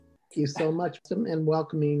you so much and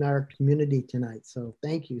welcoming our community tonight. So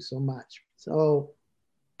thank you so much. So,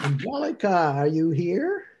 Angelica, are you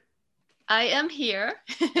here? I am here.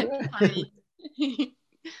 Hi.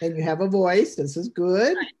 And you have a voice. This is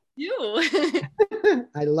good. You.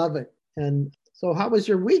 I love it. And so, how was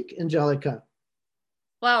your week, Angelica?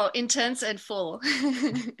 Wow, intense and full.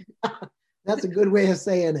 That's a good way of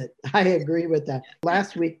saying it. I agree with that.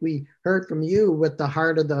 Last week we heard from you with the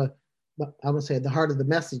heart of the, I would say the heart of the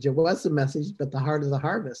message. It was the message, but the heart of the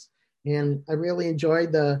harvest. And I really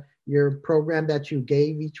enjoyed the your program that you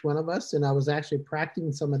gave each one of us. And I was actually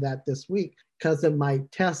practicing some of that this week because of my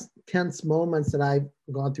tense moments that I've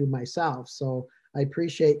gone through myself. So I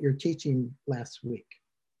appreciate your teaching last week.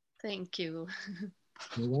 Thank you.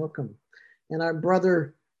 You're welcome. And our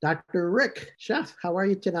brother, Dr. Rick Chef, how are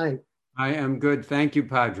you tonight? I am good. Thank you,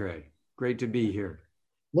 Padre. Great to be here.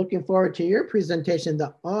 Looking forward to your presentation,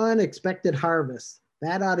 The Unexpected Harvest.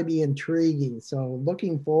 That ought to be intriguing. So,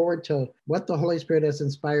 looking forward to what the Holy Spirit has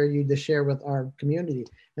inspired you to share with our community.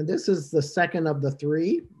 And this is the second of the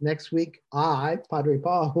three. Next week, I, Padre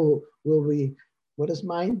Paul, who will be, what is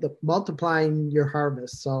mine? The multiplying your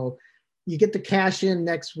harvest. So, you get to cash in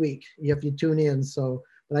next week if you tune in. So,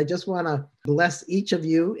 but I just want to bless each of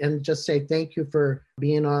you and just say thank you for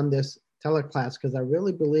being on this teleclass because I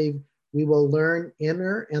really believe we will learn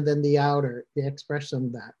inner and then the outer, the expression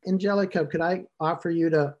of that. Angelica, could I offer you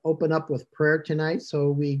to open up with prayer tonight so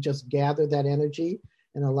we just gather that energy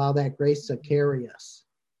and allow that grace to carry us?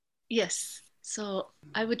 Yes. So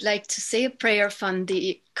I would like to say a prayer from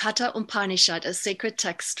the Katha Upanishad, a sacred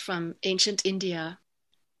text from ancient India.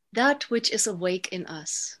 That which is awake in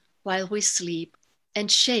us while we sleep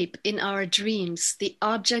and shape in our dreams the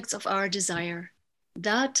objects of our desire,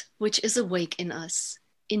 that which is awake in us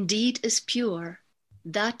indeed is pure,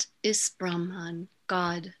 that is Brahman,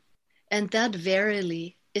 God, and that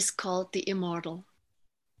verily is called the immortal.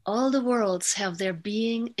 All the worlds have their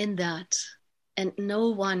being in that, and no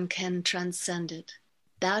one can transcend it.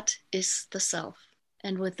 That is the self.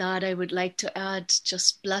 And with that, I would like to add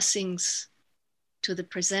just blessings to the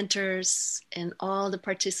presenters and all the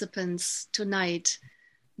participants tonight,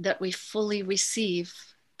 that we fully receive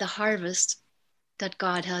the harvest that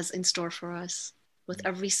God has in store for us, with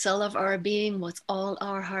every cell of our being, with all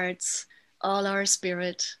our hearts, all our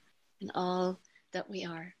spirit, and all that we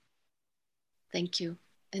are. Thank you.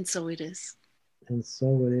 And so it is. And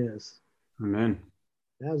so it is. Amen.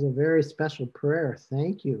 That was a very special prayer.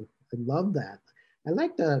 Thank you. I love that. I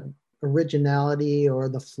like the originality or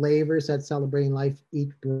the flavors that Celebrating Life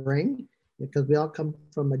each bring because we all come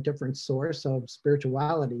from a different source of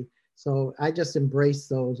spirituality. So I just embrace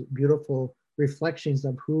those beautiful reflections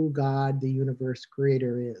of who God, the universe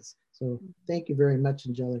creator is. So thank you very much,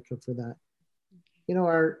 Angelica, for that. You know,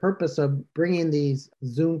 our purpose of bringing these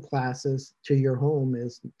Zoom classes to your home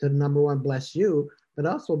is to number one, bless you, but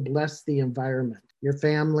also bless the environment, your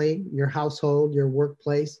family, your household, your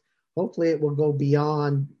workplace. Hopefully it will go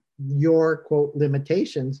beyond your quote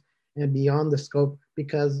limitations and beyond the scope,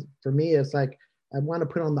 because for me, it's like, I want to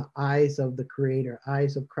put on the eyes of the creator,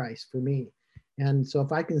 eyes of Christ for me. And so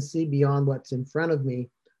if I can see beyond what's in front of me,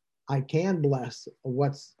 I can bless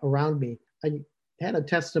what's around me. I had a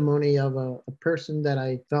testimony of a person that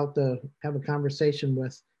I felt to have a conversation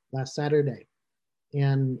with last Saturday.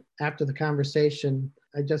 And after the conversation,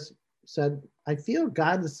 I just said, I feel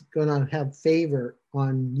God is going to have favor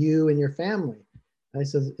on you and your family. I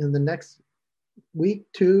said, in the next week,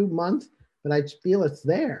 2 months, but I feel it's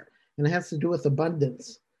there. And it has to do with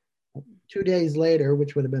abundance. 2 days later,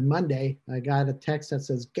 which would have been Monday, I got a text that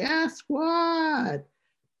says, guess what?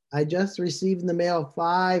 I just received in the mail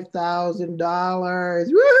 $5,000.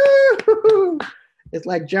 Woo! It's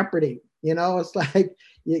like Jeopardy. You know, it's like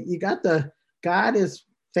you got the, God is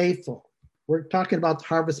faithful. We're talking about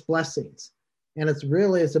harvest blessings. And it's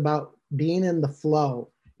about being in the flow.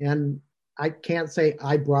 And I can't say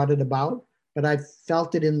I brought it about, but I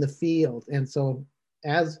felt it in the field. And so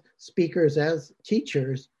as speakers, as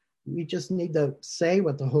teachers, we just need to say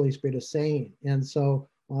what the Holy Spirit is saying. And so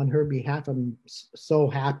on her behalf, I'm so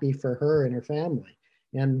happy for her and her family.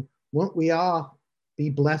 And won't we all be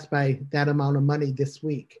blessed by that amount of money this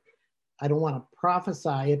week? I don't want to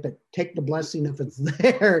prophesy it, but take the blessing if it's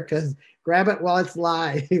there, because grab it while it's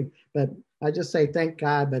live. But I just say thank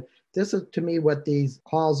God. But this is to me what these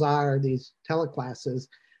calls are, these teleclasses.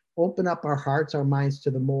 Open up our hearts, our minds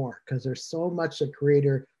to the more, because there's so much the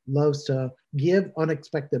Creator loves to give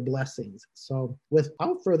unexpected blessings. So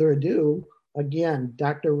without further ado, again,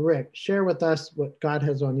 Dr. Rick, share with us what God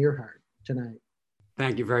has on your heart tonight.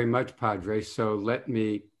 Thank you very much, Padre. So let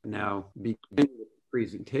me now begin with the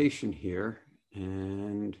presentation here.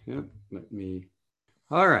 And yep,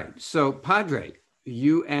 all right. So Padre,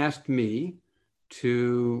 you asked me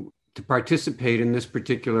to participate in this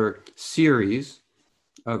particular series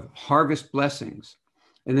of harvest blessings.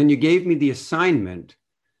 And then you gave me the assignment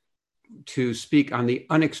to speak on the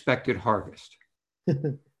unexpected harvest.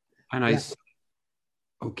 And I said,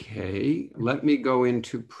 okay, let me go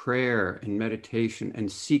into prayer and meditation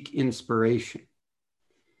and seek inspiration.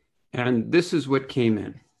 And this is what came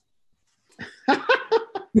in.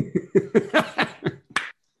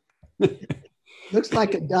 Looks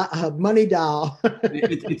like a money doll.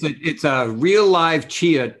 it's a real live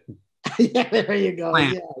chia. Yeah, there you go.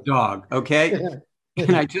 Yeah. Dog. Okay.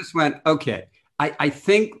 And I just went, okay, I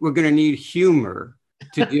think we're going to need humor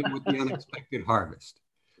to deal with the unexpected harvest.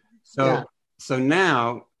 So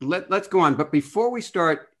now let's go on. But before we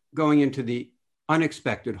start going into the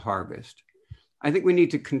unexpected harvest, I think we need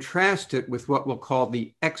to contrast it with what we'll call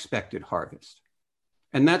the expected harvest.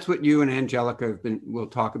 And that's what you and Angelica will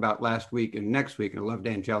talk about last week and next week. And I loved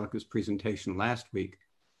Angelica's presentation last week.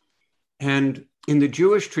 And in the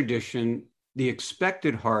Jewish tradition, the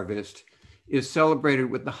expected harvest is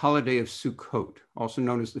celebrated with the holiday of Sukkot, also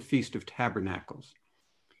known as the Feast of Tabernacles.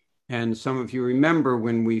 And some of you remember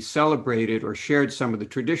when we celebrated or shared some of the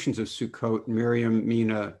traditions of Sukkot, Miriam,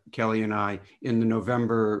 Mina, Kelly, and I, in the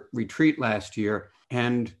November retreat last year.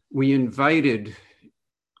 And we invited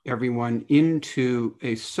everyone into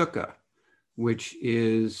a sukkah, which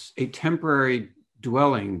is a temporary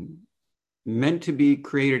dwelling meant to be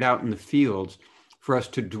created out in the fields for us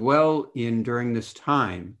to dwell in during this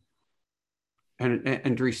time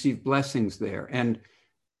and to receive blessings there. And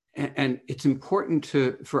it's important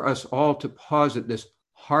for us all to pause at this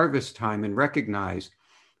harvest time and recognize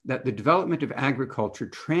that the development of agriculture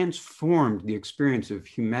transformed the experience of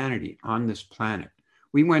humanity on this planet.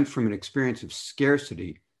 We went from an experience of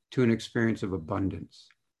scarcity to an experience of abundance.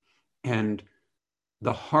 And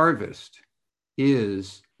the harvest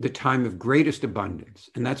is the time of greatest abundance.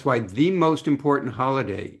 And that's why the most important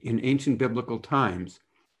holiday in ancient biblical times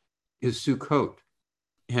is Sukkot.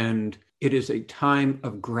 And it is a time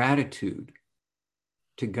of gratitude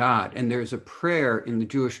to God. And there's a prayer in the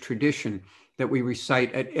Jewish tradition that we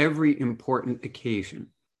recite at every important occasion.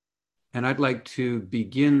 And I'd like to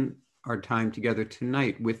begin our time together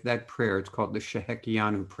tonight with that prayer. It's called the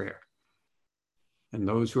Shehekianu prayer. And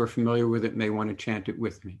those who are familiar with it may want to chant it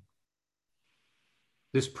with me.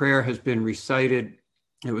 This prayer has been recited.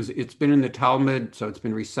 It's been in the Talmud, so it's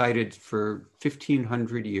been recited for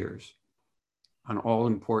 1,500 years on all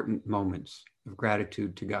important moments of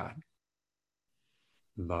gratitude to God.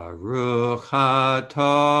 Baruch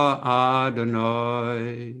atah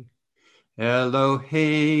Adonai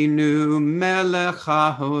Eloheinu melech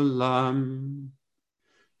haolam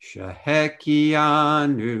shehekianu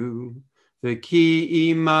v'ki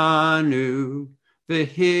imanu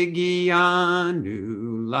v'higianu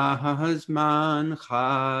lahazman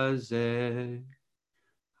chazeh.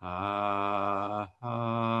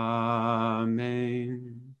 Amen.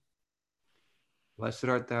 Blessed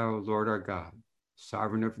art thou, Lord our God,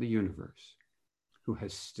 sovereign of the universe, who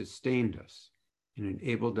has sustained us and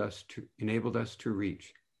enabled us to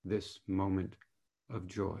reach this moment of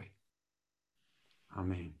joy.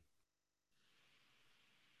 Amen.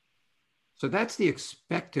 So that's the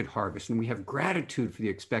expected harvest, and we have gratitude for the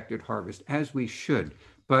expected harvest, as we should.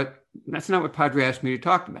 But that's not what Padre asked me to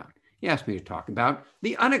talk about. He asked me to talk about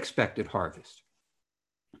the unexpected harvest.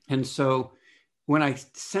 And so when I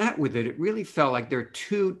sat with it, it really felt like there are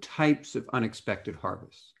two types of unexpected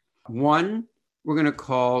harvests. One, we're going to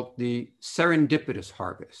call the serendipitous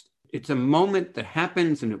harvest. It's a moment that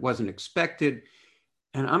happens and it wasn't expected.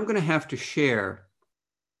 And I'm going to have to share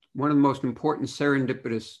one of the most important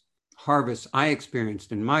serendipitous harvests I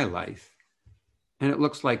experienced in my life. And it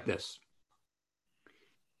looks like this.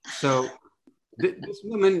 So this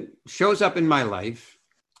woman shows up in my life,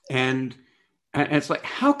 and it's like,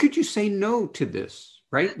 how could you say no to this,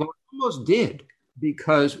 right? Well, I almost did,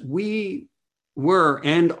 because we were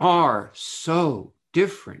and are so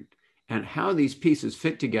different, and how these pieces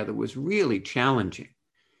fit together was really challenging.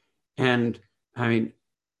 And I mean,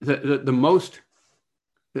 the most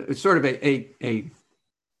sort of a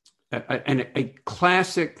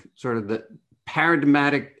classic sort of the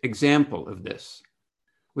paradigmatic example of this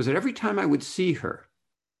was that every time I would see her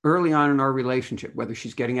early on in our relationship, whether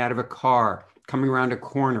she's getting out of a car, coming around a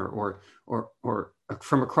corner, or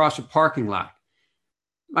from across a parking lot,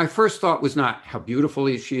 my first thought was not how beautiful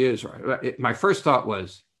she is. My first thought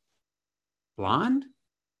was, blonde?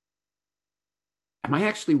 Am I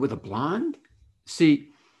actually with a blonde?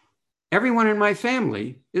 See, everyone in my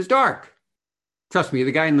family is dark. Trust me,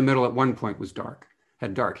 the guy in the middle at one point was dark,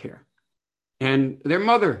 had dark hair. And their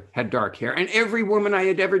mother had dark hair. And every woman I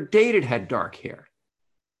had ever dated had dark hair.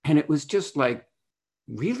 And it was just like,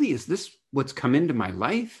 really, is this what's come into my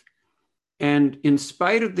life? And in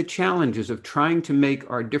spite of the challenges of trying to make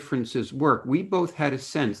our differences work, we both had a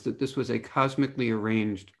sense that this was a cosmically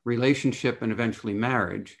arranged relationship and eventually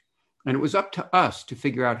marriage. And it was up to us to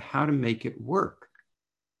figure out how to make it work.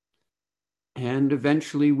 And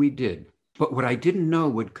eventually we did. But what I didn't know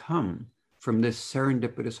would come from this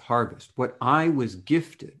serendipitous harvest, what I was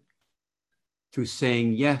gifted through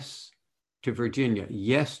saying yes to Virginia,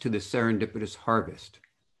 yes to the serendipitous harvest,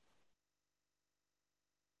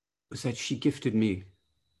 was that she gifted me,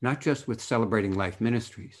 not just with Celebrating Life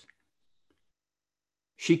Ministries,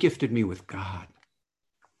 she gifted me with God.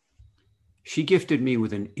 She gifted me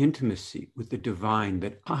with an intimacy with the divine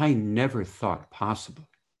that I never thought possible.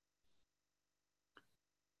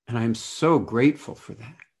 And I'm so grateful for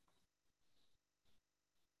that.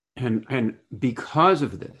 And because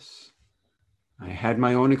of this, I had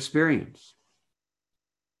my own experience.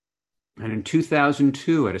 And in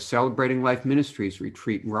 2002, at a Celebrating Life Ministries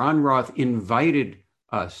retreat, Ron Roth invited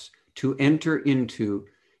us to enter into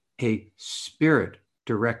a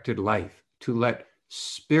spirit-directed life, to let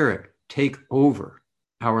spirit take over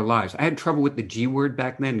our lives. I had trouble with the G word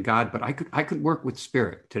back then, God, but I could work with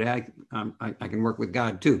spirit. Today, I can work with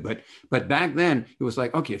God too. But back then, it was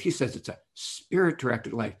like, okay, if he says it's a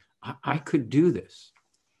spirit-directed life, I could do this.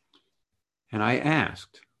 And I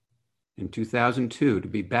asked in 2002 to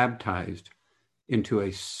be baptized into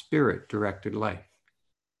a spirit-directed life.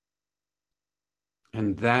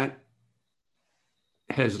 And that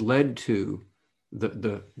has led to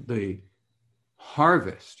the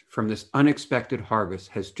harvest from this unexpected harvest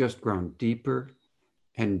has just grown deeper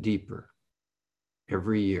and deeper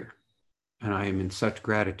every year. And I am in such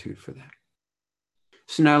gratitude for that.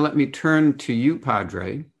 So now let me turn to you,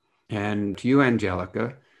 Padre, and to you,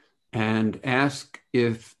 Angelica, and ask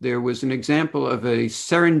if there was an example of a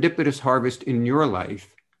serendipitous harvest in your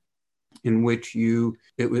life in which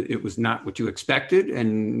it was not what you expected,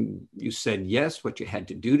 and you said yes, what you had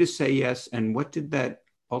to do to say yes, and what did that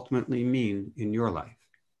ultimately mean in your life?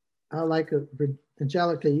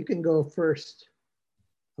 Angelica, you can go first.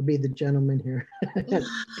 I'll be the gentleman here.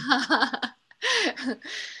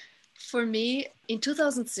 For me, in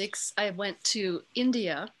 2006, I went to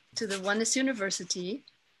India, to the Oneness University,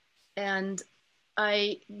 and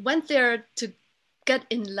I went there to get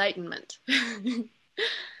enlightenment.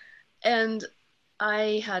 And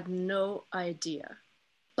I had no idea.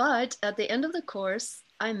 But at the end of the course,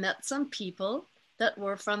 I met some people that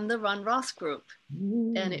were from the Ron Roth group.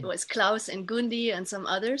 And it was Klaus and Gundi and some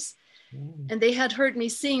others. And they had heard me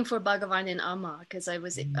sing for Bhagavan in Amma, because I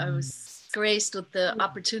was graced with the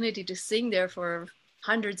opportunity to sing there for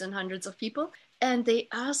hundreds and hundreds of people. And they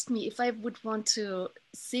asked me if I would want to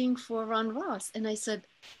sing for Ron Roth. And I said,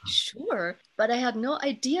 sure. But I had no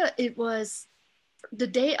idea it was the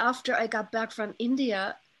day after I got back from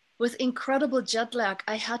India with incredible jet lag.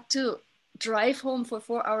 I had to drive home for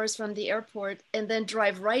 4 hours from the airport and then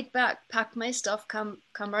drive right back, pack my stuff, come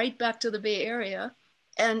right back to the Bay Area.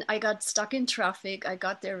 And I got stuck in traffic. I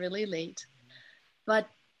got there really late. But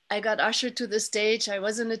I got ushered to the stage. I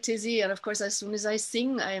was in a tizzy. And of course, as soon as I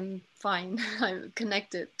sing, I'm fine. I'm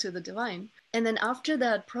connected to the divine. And then after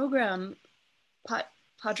that program,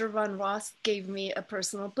 Padre Ron Roth gave me a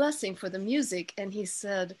personal blessing for the music. And he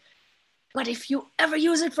said, but if you ever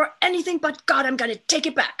use it for anything but God, I'm going to take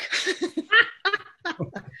it back.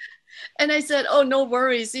 And I said, oh, no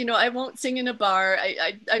worries. I won't sing in a bar.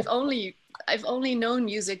 I've only known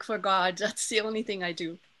music for God. That's the only thing I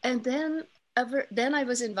do. And then I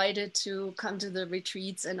was invited to come to the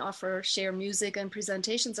retreats and share music and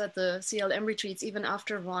presentations at the CLM retreats, even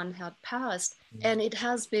after Ron had passed. And it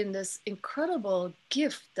has been this incredible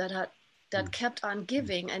gift that kept on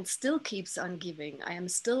giving and still keeps on giving. I am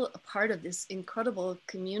still a part of this incredible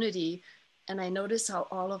community. And I notice how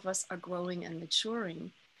all of us are growing and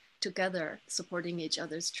maturing together, supporting each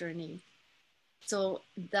other's journey. So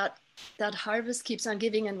that harvest keeps on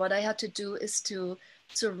giving. And what I had to do is to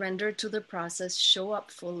surrender to the process, show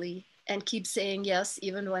up fully, and keep saying yes,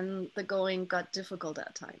 even when the going got difficult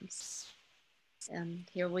at times. And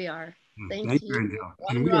here we are. Thank you. Angel.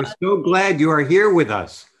 And we are so glad you are here with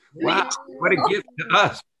us. Wow, what a gift to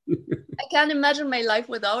us. I can't imagine my life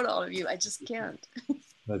without all of you. I just can't.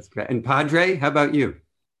 That's great. And Padre, how about you?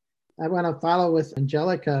 I want to follow with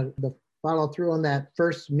Angelica, the follow through on that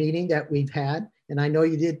first meeting that we've had. And I know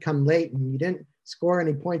you did come late and you didn't score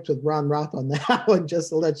any points with Ron Roth on that one, just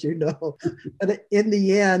to let you know. But in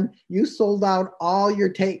the end, you sold out all your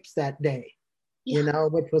tapes that day. you know,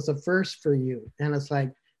 which was a first for you. And it's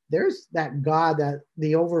like, there's that God, that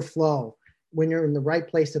the overflow when you're in the right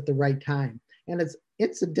place at the right time. And it's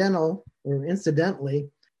incidental, or incidentally,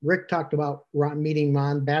 Rick talked about Ron, meeting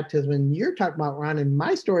Ron, baptism, and you're talking about Ron, and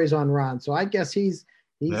my story's on Ron. So I guess he's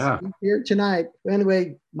here tonight.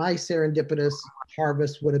 Anyway, my serendipitous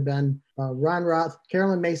harvest would have been Ron Roth.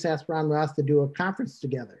 Carolyn Mace asked Ron Roth to do a conference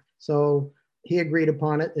together. So he agreed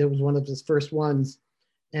upon it. It was one of his first ones.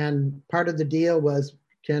 And part of the deal was,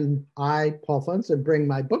 can I, Paul Funson, bring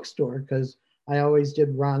my bookstore? Because I always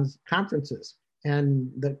did Ron's conferences.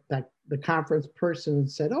 And the conference person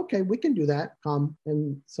said, okay, we can do that. Come.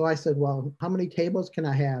 And so I said, well, how many tables can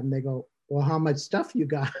I have? And they go, well, how much stuff you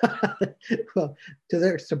got? Well, to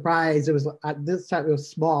their surprise, it was this time it was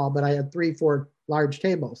small, but I had 3-4 large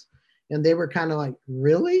tables. And they were kind of like,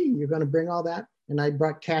 really? You're going to bring all that? And I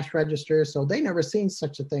brought cash registers. So they never seen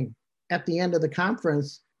such a thing. At the end of the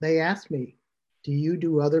conference, they asked me, do you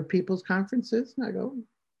do other people's conferences? And I go,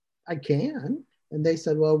 I can. And they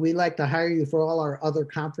said, well, we like to hire you for all our other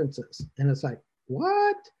conferences. And it's like,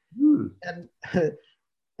 what?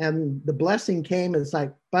 And the blessing came. It's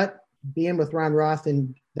like, but being with Ron Roth,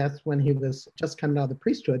 and that's when he was just coming out of the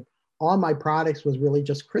priesthood, all my products was really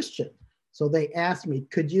just Christian. So they asked me,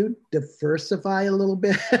 could you diversify a little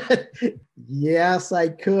bit? Yes, I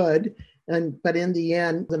could. But in the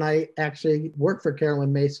end, then I actually worked for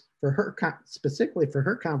Carolyn Mace for her, specifically for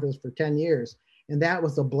her conference for 10 years. And that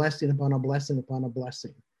was a blessing upon a blessing upon a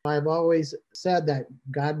blessing. I've always said that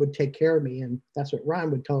God would take care of me, and that's what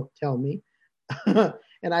Ron would tell me.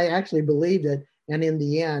 And I actually believed it. And in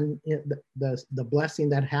the end, the blessing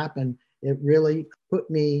that happened, it really put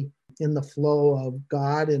me in the flow of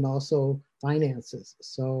God and also finances.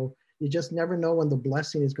 So you just never know when the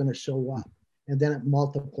blessing is going to show up, and then it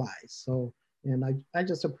multiplies. So, and I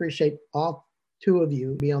just appreciate all two of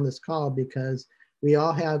you be on this call, because we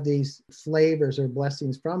all have these flavors or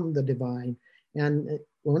blessings from the divine. And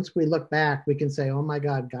once we look back, we can say, oh my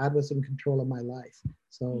God, God was in control of my life.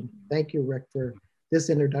 So thank you, Rick, for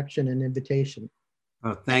this introduction and invitation.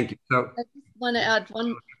 Oh, thank you. So I just want to add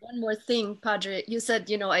one more thing, Padre. You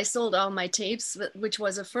said, you know, I sold all my tapes, which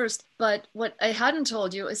was a first. But what I hadn't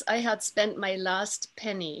told you is I had spent my last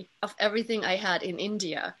penny of everything I had in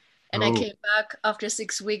India. And I came back after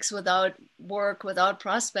 6 weeks without work, without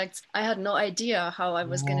prospects. I had no idea how I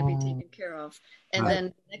was going to be taken care of. And then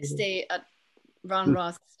the next day at Ron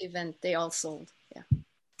Roth's event, they all sold. Yeah.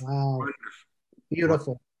 Wow.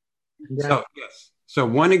 Beautiful. So, yes. So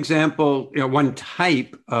one example, one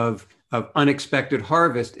type of unexpected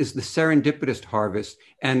harvest is the serendipitous harvest,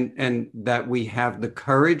 and that we have the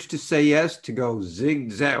courage to say yes, to go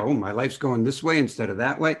zigzag. Oh, my life's going this way instead of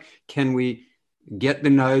that way. Can we get the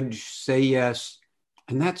nudge, say yes?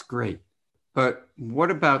 And that's great. But what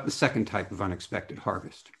about the second type of unexpected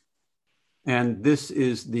harvest? And this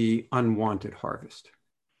is the unwanted harvest.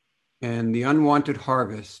 And the unwanted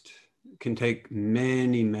harvest can take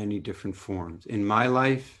many, many different forms. In my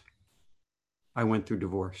life, I went through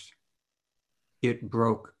divorce. It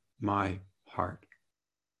broke my heart.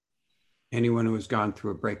 Anyone who has gone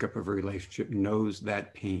through a breakup of a relationship knows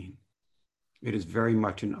that pain. It is very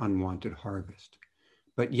much an unwanted harvest.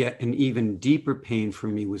 But yet an even deeper pain for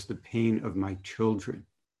me was the pain of my children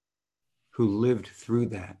who lived through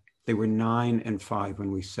that. They were 9 and 5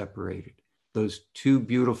 when we separated. Those two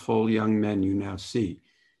beautiful young men you now see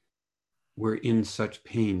were in such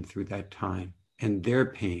pain through that time. And their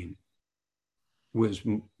pain was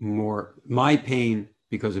more, my pain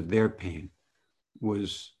because of their pain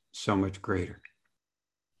was so much greater.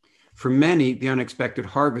 For many, the unexpected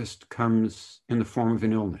harvest comes in the form of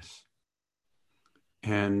an illness.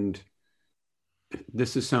 And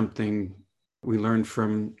this is something we learned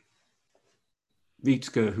from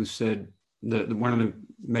Vitska, who said, one of the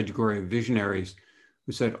Medjugorje visionaries,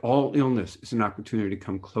 who said, all illness is an opportunity to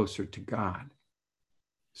come closer to God.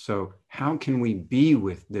 So how can we be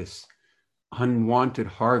with this unwanted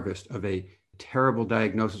harvest of a terrible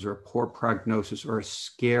diagnosis or a poor prognosis or a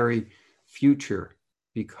scary future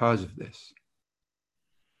because of this?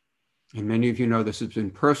 And many of you know this has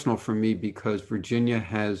been personal for me because Virginia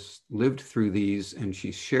has lived through these and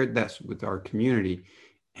she's shared that with our community.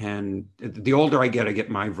 And the older I get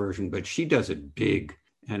my version, but she does it big.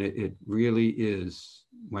 And it really is,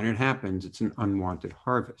 when it happens, it's an unwanted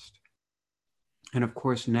harvest. And of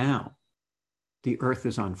course, now the earth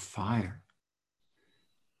is on fire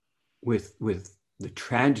with the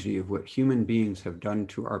tragedy of what human beings have done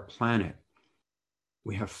to our planet.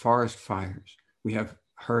 We have forest fires, we have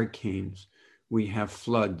hurricanes, we have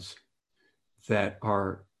floods that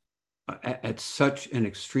are at such an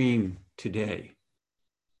extreme today.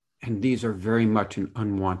 And these are very much an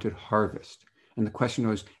unwanted harvest. And the question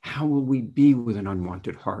was, how will we be with an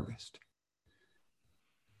unwanted harvest?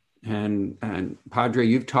 And Padre,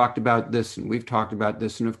 you've talked about this, and we've talked about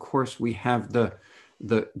this. And of course, we have the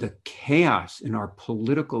chaos in our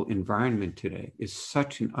political environment today is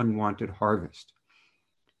such an unwanted harvest.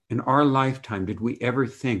 In our lifetime, did we ever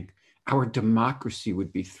think our democracy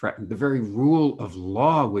would be threatened? The very rule of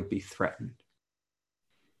law would be threatened.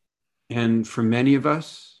 And for many of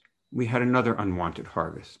us, we had another unwanted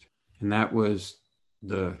harvest. And that was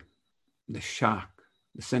the shock,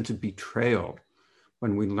 the sense of betrayal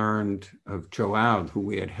when we learned of Joao, who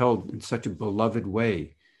we had held in such a beloved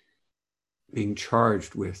way, being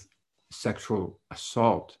charged with sexual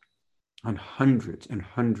assault on hundreds and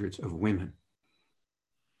hundreds of women.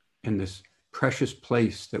 And this precious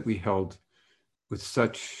place that we held with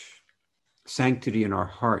such sanctity in our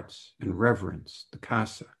hearts and reverence, the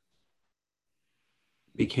casa,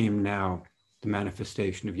 became now the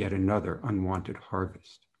manifestation of yet another unwanted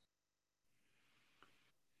harvest.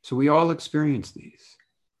 So we all experience these.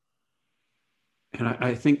 And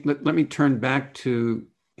I think, let me turn back to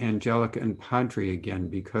Angelica and Padre again,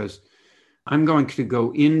 because I'm going to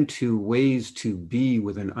go into ways to be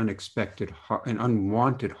with an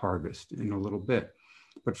unwanted harvest in a little bit.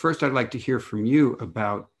 But first, I'd like to hear from you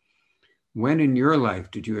about when in your life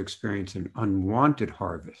did you experience an unwanted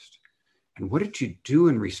harvest? And what did you do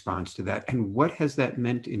in response to that? And what has that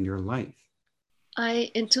meant in your life?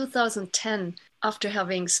 In 2010, after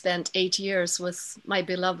having spent 8 years with my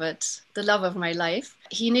beloved, the love of my life,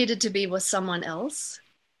 he needed to be with someone else.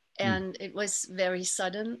 And it was very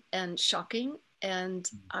sudden and shocking. And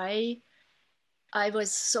I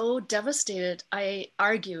was so devastated. I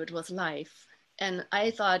argued with life. And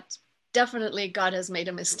I thought, definitely God has made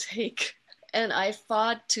a mistake. And I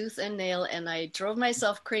fought tooth and nail, and I drove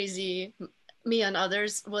myself crazy, me and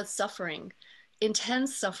others, with suffering,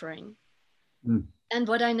 intense suffering. And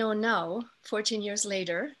what I know now, 14 years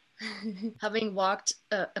later, having walked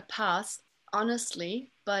a path,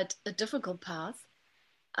 honestly, but a difficult path,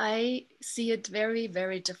 I see it very,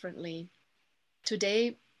 very differently.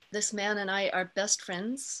 Today, this man and I are best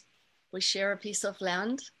friends. We share a piece of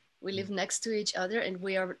land. We live next to each other, and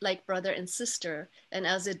we are like brother and sister. And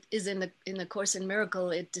as it is in the Course in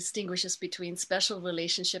Miracle, it distinguishes between special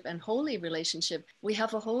relationship and holy relationship. We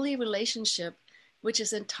have a holy relationship, which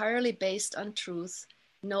is entirely based on truth,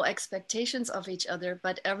 no expectations of each other,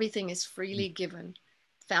 but everything is freely given.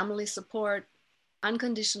 Family support,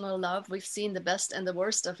 unconditional love. We've seen the best and the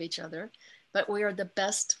worst of each other, but we are the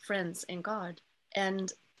best friends in God.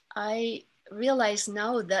 And I realize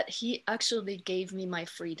now that he actually gave me my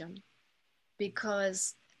freedom,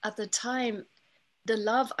 because at the time, the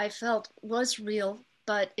love I felt was real,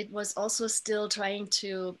 but it was also still trying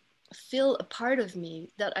to fill a part of me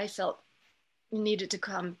that I felt needed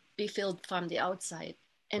to be filled from the outside.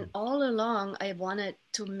 And all along, I wanted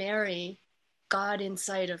to marry God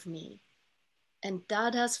inside of me. And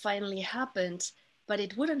that has finally happened, but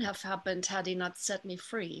it wouldn't have happened had he not set me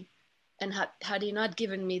free. And had he not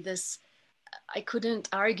given me this, I couldn't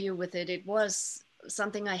argue with it. It was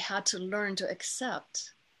something I had to learn to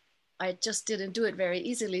accept. I just didn't do it very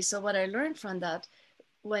easily. So what I learned from that,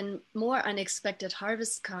 when more unexpected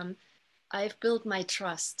harvests come, I've built my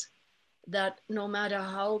trust that no matter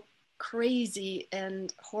how crazy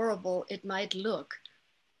and horrible it might look,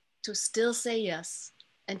 to still say yes,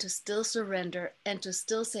 and to still surrender, and to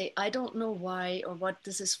still say, I don't know why or what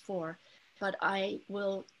this is for, but I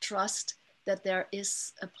will trust that there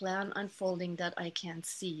is a plan unfolding that I can't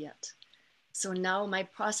see yet. So now my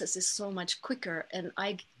process is so much quicker, and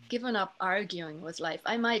I've given up arguing with life.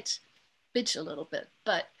 I might bitch a little bit,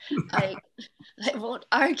 but I won't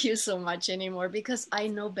argue so much anymore, because I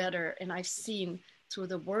know better, and I've seen through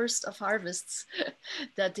the worst of harvests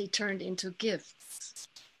that they turned into gifts.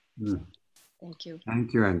 Thank you.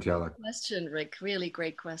 Thank you, Angelica. Question, Rick. Really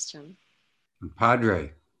great question.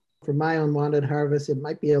 Padre. For my unwanted harvest, it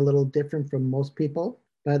might be a little different from most people,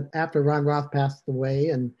 but after Ron Roth passed away,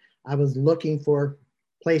 and I was looking for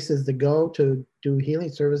places to go to do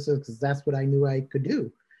healing services, because that's what I knew I could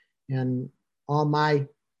do. And all my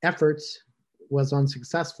efforts was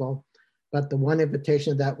unsuccessful. But the one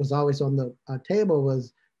invitation that was always on the table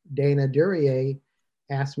was Dana Duryea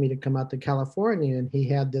asked me to come out to California, and he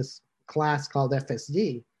had this class called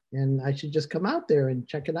FSD, and I should just come out there and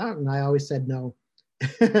check it out. And I always said no.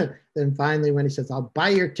 Then finally, when he says, I'll buy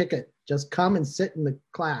your ticket, just come and sit in the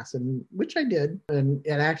class, and which I did. And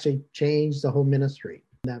it actually changed the whole ministry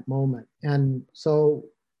in that moment. And so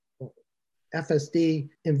FSD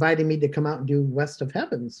invited me to come out and do West of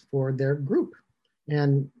Heavens for their group.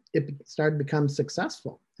 And it started to become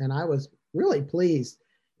successful. And I was really pleased.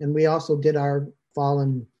 And we also did our fall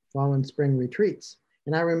and spring retreats.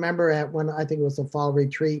 And I remember at one, I think it was a fall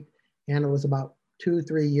retreat, and it was about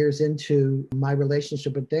 2-3 years into my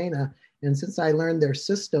relationship with Dana. And since I learned their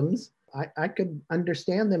systems, I could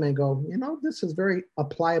understand them and go, this is very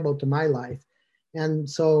applicable to my life. And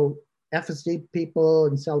so FSD people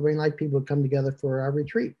and Celebrating Life people would come together for our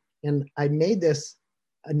retreat. And I made this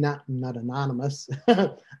not anonymous.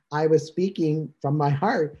 I was speaking from my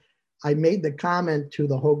heart. I made the comment to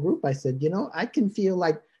the whole group. I said, I can feel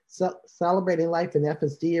like Celebrating Life and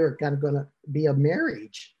FSD are kind of going to be a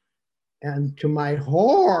marriage. And to my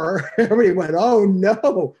horror, everybody went, oh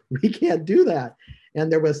no, we can't do that.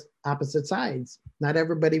 And there was opposite sides. Not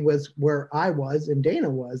everybody was where I was and Dana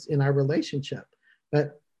was in our relationship.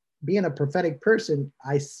 But being a prophetic person,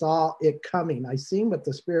 I saw it coming. I seen what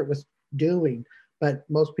the Spirit was doing, but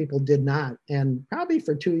most people did not. And probably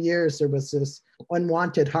for 2 years, there was this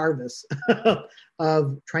unwanted harvest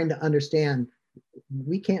of trying to understand,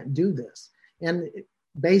 we can't do this. And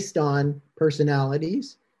based on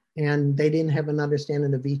personalities, and they didn't have an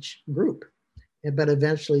understanding of each group. But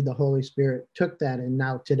eventually the Holy Spirit took that. And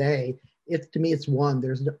now today, to me, it's one.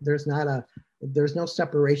 There's no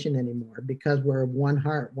separation anymore, because we're one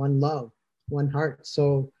heart, one love, one heart.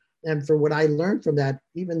 So, and for what I learned from that,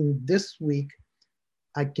 even this week,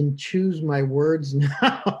 I can choose my words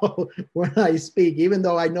now when I speak, even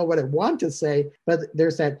though I know what I want to say, but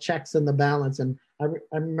there's that checks and the balance. And I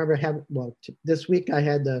remember this week I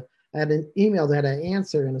had an email that I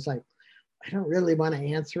answered, and it's like, I don't really want to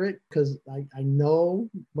answer it because I know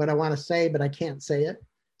what I want to say, but I can't say it.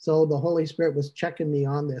 So the Holy Spirit was checking me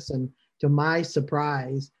on this. And to my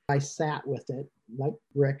surprise, I sat with it like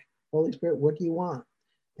Rick, Holy Spirit, what do you want?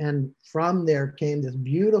 And from there came this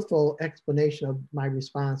beautiful explanation of my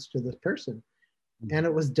response to this person. And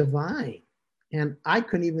it was divine. And I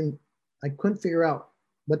couldn't figure out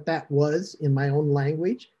what that was in my own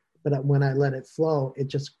language, but when I let it flow, it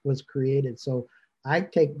just was created. So I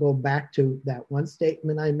go back to that one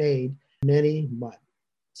statement I made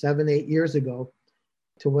 7-8 years ago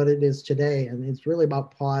to what it is today. And it's really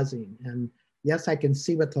about pausing. And yes, I can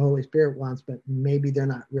see what the Holy Spirit wants, but maybe they're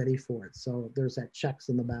not ready for it. So there's that checks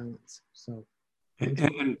and the balance. So.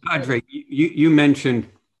 And Padre, you mentioned,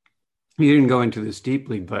 you didn't go into this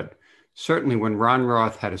deeply, but certainly when Ron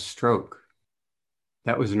Roth had a stroke,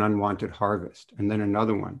 that was an unwanted harvest, and then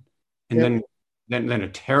another one. And then a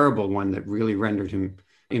terrible one that really rendered him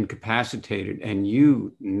incapacitated. And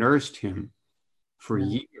you nursed him for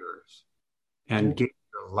years and gave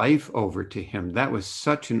your life over to him. That was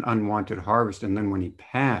such an unwanted harvest. And then when he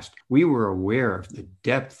passed, we were aware of the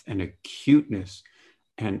depth and acuteness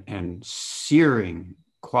and searing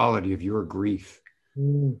quality of your grief.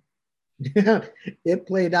 Yeah, it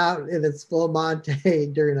played out in its full Monte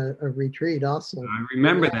during a retreat also. I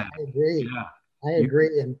remember that. I agree. Yeah. I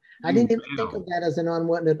agree. And I didn't even think of that as an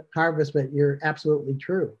unwanted harvest, but you're absolutely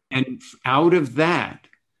true. And out of that,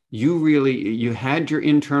 you had your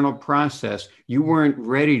internal process. You weren't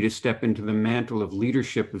ready to step into the mantle of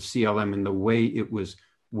leadership of CLM in the way it was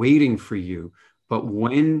waiting for you. But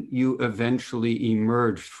when you eventually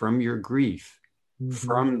emerged from your grief,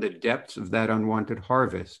 from the depths of that unwanted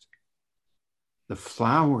harvest, the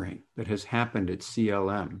flowering that has happened at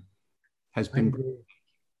CLM has been.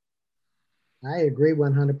 I agree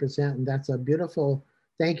 100%. And that's a beautiful,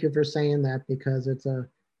 thank you for saying that, because it's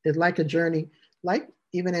like a journey. Like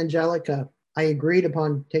even Angelica, I agreed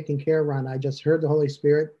upon taking care of Ron. I just heard the Holy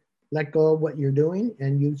Spirit, let go of what you're doing,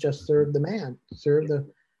 and you just serve the man,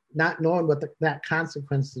 not knowing what that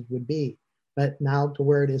consequences would be. But now to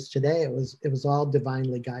where it is today, it was all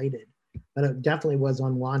divinely guided. But it definitely was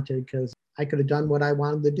unwanted, because I could have done what I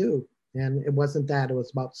wanted to do. And it wasn't that. It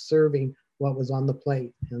was about serving what was on the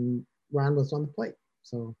plate. And Ron was on the plate.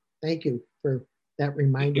 So thank you for that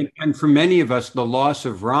reminder. And for many of us, the loss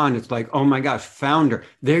of Ron, it's like, oh my gosh, founder,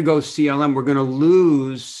 there goes CLM. We're going to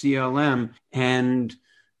lose CLM. And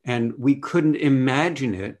we couldn't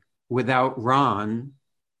imagine it without Ron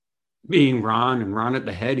being Ron, and Ron at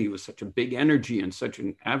the head. He was such a big energy and such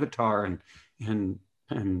an avatar. And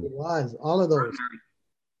it was all of those.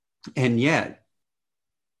 And yet,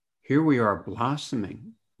 here we are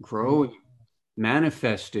blossoming, growing,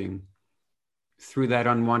 manifesting through that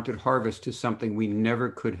unwanted harvest to something we never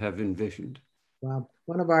could have envisioned. Wow.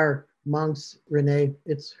 One of our monks, Renee,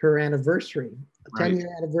 it's her anniversary, 10-year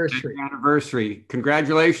anniversary. 10-year anniversary.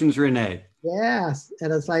 Congratulations, Renee. Yes.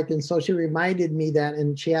 And it's like, and so she reminded me that,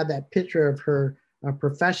 and she had that picture of her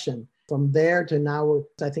profession. From there to now,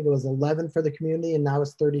 I think it was 11 for the community, and now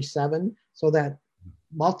it's 37. So that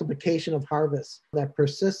multiplication of harvest, that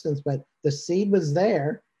persistence, but the seed was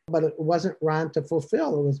there. but it wasn't Ron to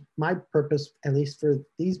fulfill. It was my purpose, at least for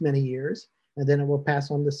these many years, and then it will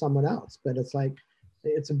pass on to someone else. But it's like,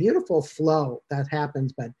 it's a beautiful flow that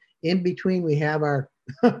happens, but in between we have our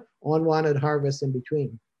unwanted harvest in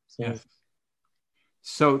between. So. Yes.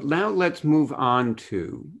 So now let's move on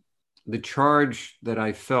to the charge that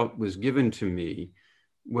I felt was given to me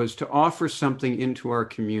was to offer something into our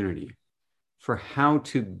community for how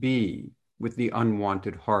to be with the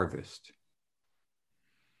unwanted harvest.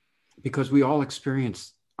 Because we all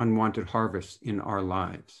experience unwanted harvest in our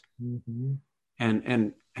lives. Mm-hmm.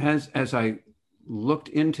 And as I looked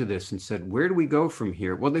into this and said, where do we go from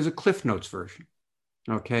here? Well, there's a Cliff Notes version,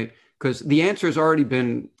 okay? Because the answer has already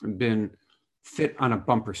been fit on a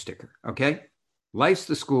bumper sticker, okay? Life's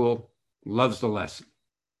the school, love's the lesson.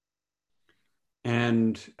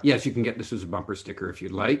 And yes, you can get this as a bumper sticker if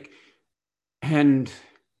you'd like. And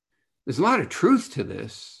there's a lot of truth to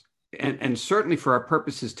this. And certainly for our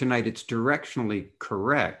purposes tonight, it's directionally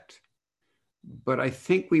correct. But I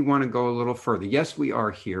think we want to go a little further. Yes, we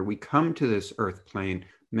are here. We come to this earth plane.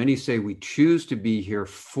 Many say we choose to be here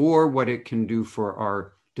for what it can do for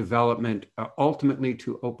our development, ultimately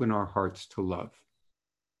to open our hearts to love.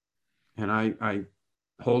 And I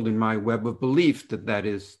hold in my web of belief that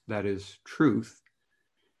is truth.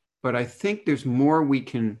 But I think there's more we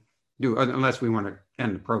can do, unless we want to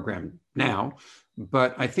end the program now.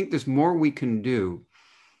 But I think there's more we can do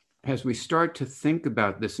as we start to think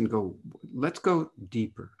about this and go, let's go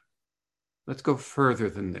deeper. Let's go further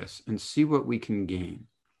than this and see what we can gain.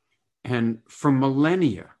 And for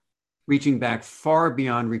millennia, reaching back far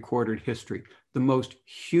beyond recorded history, the most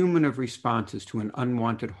human of responses to an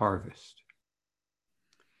unwanted harvest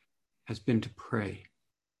has been to pray.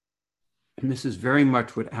 And this is very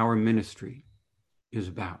much what our ministry is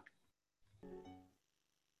about.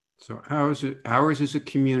 So ours is a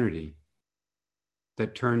community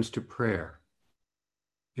that turns to prayer,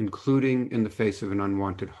 including in the face of an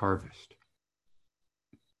unwanted harvest.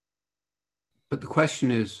 But the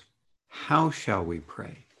question is, how shall we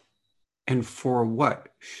pray? And for what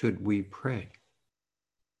should we pray?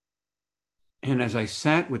 And as I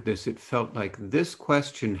sat with this, it felt like this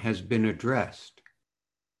question has been addressed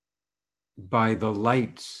by the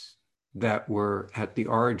lights that were at the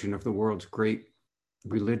origin of the world's great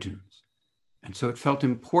religions. And so it felt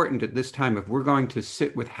important at this time, if we're going to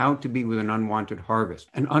sit with how to be with an unwanted harvest.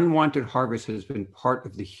 An unwanted harvest has been part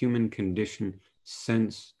of the human condition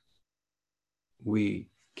since we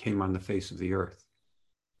came on the face of the earth.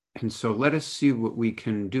 And so let us see what we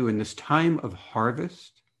can do in this time of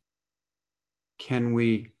harvest. Can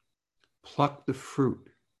we pluck the fruit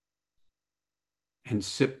and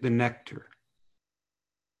sip the nectar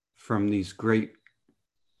from these great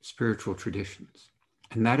spiritual traditions?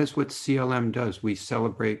 And that is what CLM does. We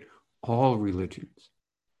celebrate all religions.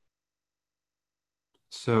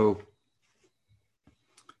 So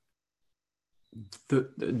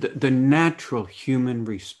the natural human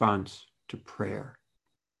response to prayer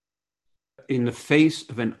in the face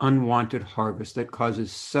of an unwanted harvest that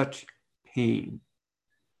causes such pain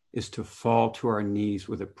is to fall to our knees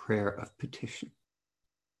with a prayer of petition,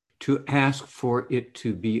 to ask for it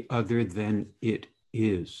to be other than it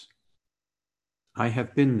is. I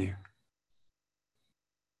have been there.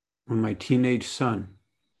 When my teenage son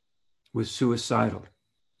was suicidal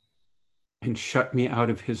and shut me out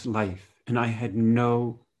of his life, and I had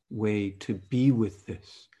no way to be with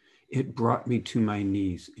this, it brought me to my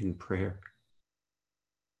knees in prayer.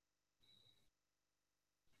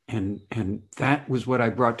 And that was what I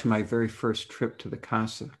brought to my very first trip to the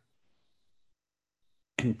Casa,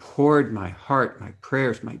 and poured my heart, my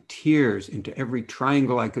prayers, my tears into every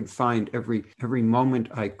triangle I could find, every moment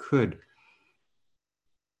I could.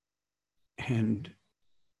 And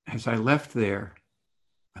as I left there,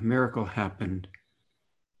 a miracle happened.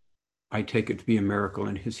 I take it to be a miracle,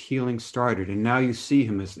 and his healing started. And now you see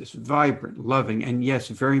him as this vibrant, loving, and yes,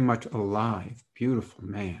 very much alive, beautiful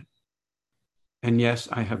man. And yes,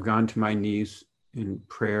 I have gone to my knees in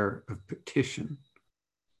prayer of petition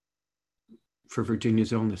for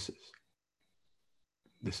Virginia's illnesses.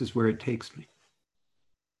 This is where it takes me.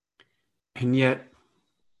 And yet,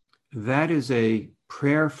 that is a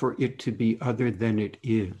prayer for it to be other than it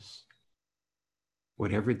is,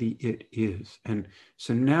 whatever the it is. And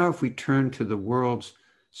so now if we turn to the world's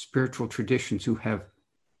spiritual traditions who have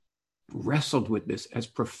wrestled with this as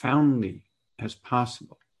profoundly as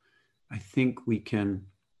possible, I think we can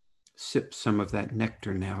sip some of that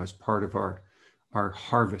nectar now as part of our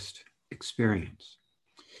harvest experience.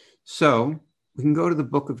 So we can go to the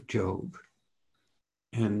book of Job.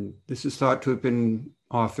 And this is thought to have been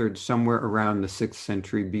authored somewhere around the 6th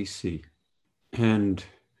century BC. And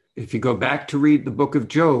If you go back to read the book of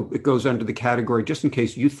Job, it goes under the category, just in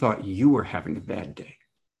case you thought you were having a bad day.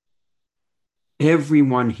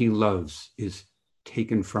 Everyone he loves is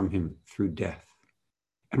taken from him through death.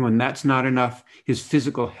 And when that's not enough, his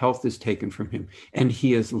physical health is taken from him. And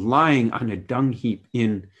he is lying on a dung heap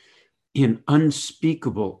in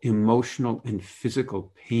unspeakable emotional and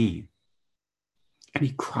physical pain. And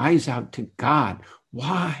he cries out to God,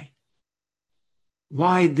 why?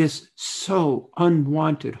 Why this so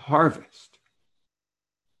unwanted harvest?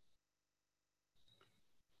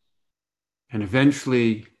 And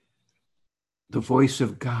eventually, the voice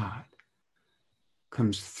of God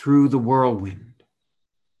comes through the whirlwind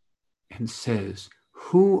and says,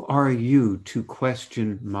 who are you to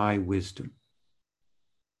question my wisdom?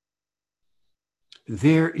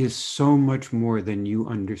 There is so much more than you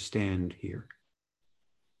understand here.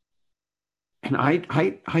 And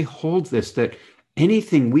I hold this, that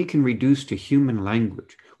anything we can reduce to human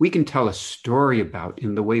language, we can tell a story about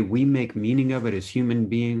in the way we make meaning of it as human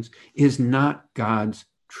beings, is not God's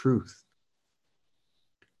truth.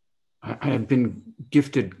 I have been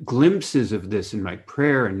gifted glimpses of this in my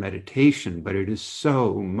prayer and meditation, but it is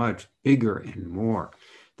so much bigger and more,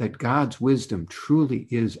 that God's wisdom truly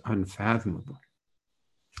is unfathomable.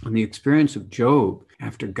 In the experience of Job,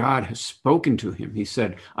 after God has spoken to him, he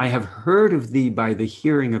said, I have heard of thee by the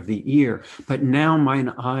hearing of the ear, but now mine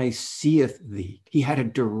eye seeth thee. He had a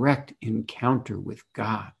direct encounter with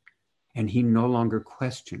God, and he no longer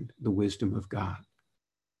questioned the wisdom of God.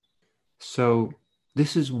 So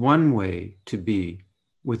this is one way to be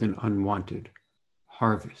with an unwanted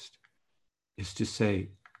harvest, is to say,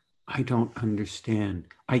 I don't understand.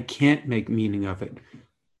 I can't make meaning of it,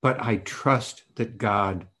 but I trust that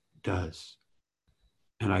God does.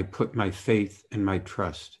 And I put my faith and my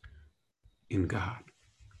trust in God.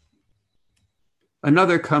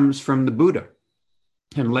 Another comes from the Buddha.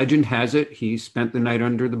 And legend has it, he spent the night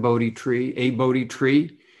under the Bodhi tree.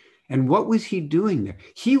 And what was he doing there?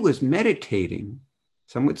 He was meditating,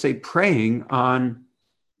 some would say praying, on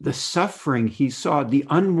the suffering he saw, the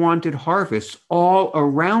unwanted harvests all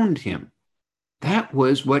around him. That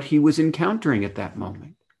was what he was encountering at that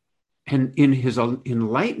moment. And in his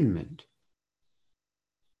enlightenment,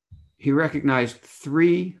 he recognized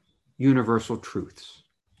three universal truths.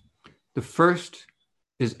 The first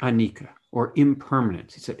is anicca, or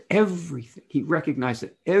impermanence. He said everything, he recognized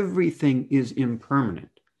that everything is impermanent.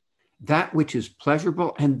 That which is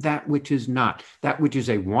pleasurable and that which is not. That which is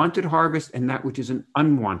a wanted harvest and that which is an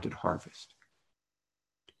unwanted harvest.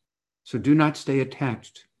 So do not stay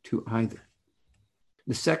attached to either.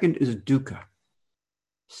 The second is dukkha,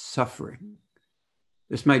 suffering.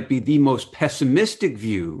 This might be the most pessimistic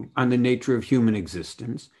view on the nature of human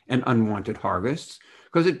existence and unwanted harvests,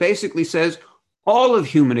 because it basically says all of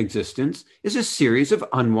human existence is a series of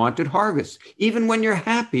unwanted harvests. Even when you're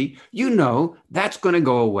happy, you know that's going to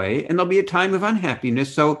go away and there'll be a time of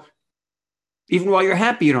unhappiness. So even while you're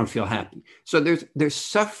happy, you don't feel happy. So there's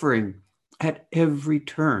suffering at every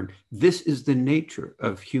turn. This is the nature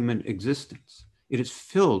of human existence. It is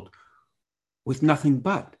filled with nothing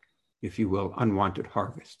but, if you will, unwanted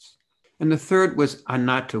harvests. And the third was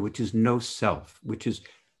anatta, which is no self, which is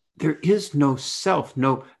there is no self,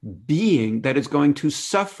 no being that is going to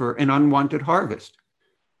suffer an unwanted harvest.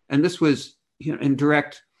 And this was, in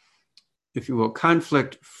direct, if you will,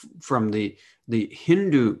 conflict from the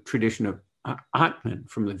Hindu tradition of Atman,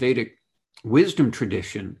 from the Vedic wisdom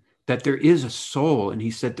tradition, that there is a soul. And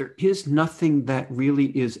he said, there is nothing that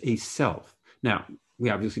really is a self. Now, we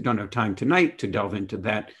obviously don't have time tonight to delve into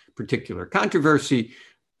that particular controversy,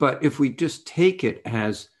 but if we just take it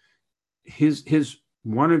as his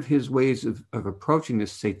one of his ways of approaching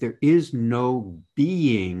this, say there is no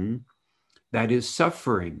being that is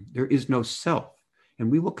suffering. There is no self. And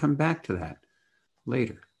we will come back to that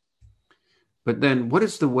later. But then what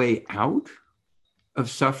is the way out of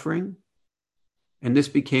suffering? And this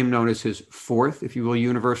became known as his fourth, if you will,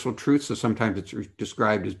 universal truth. So sometimes it's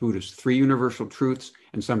described as Buddha's three universal truths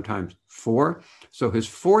and sometimes four. So his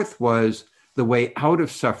fourth was the way out of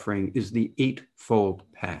suffering is the eightfold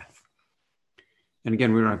path. And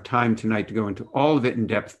again, we don't have time tonight to go into all of it in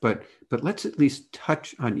depth, but let's at least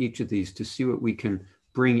touch on each of these to see what we can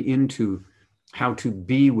bring into how to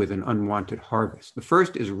be with an unwanted harvest. The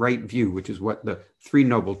first is right view, which is what the three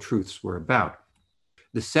noble truths were about.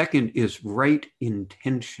 The second is right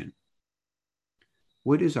intention.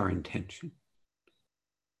 What is our intention?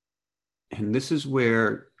 And this is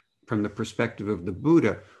where, from the perspective of the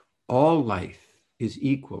Buddha, all life is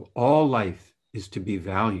equal. All life is to be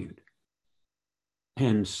valued.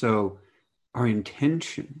 And so our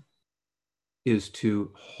intention is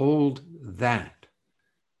to hold that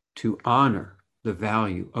to honor the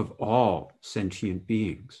value of all sentient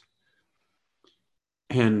beings.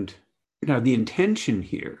 And now the intention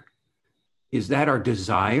here is that our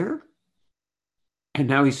desire. And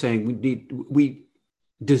now he's saying we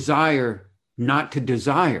desire not to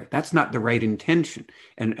desire. That's not the right intention.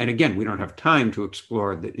 And again, we don't have time to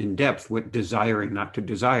explore that in depth what desiring not to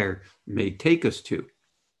desire may take us to.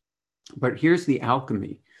 But here's the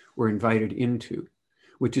alchemy we're invited into,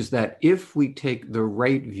 which is that if we take the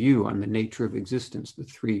right view on the nature of existence, the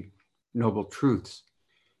three noble truths,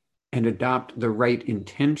 and adopt the right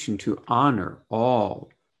intention to honor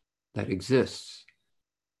all that exists,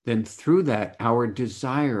 then through that, our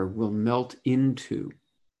desire will melt into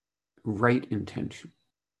right intention.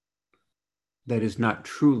 That is not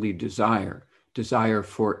truly desire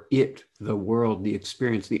for it, the world, the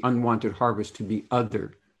experience, the unwanted harvest to be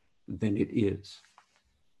other than it is.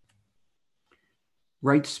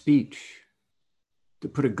 Right speech, to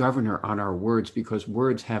put a governor on our words, because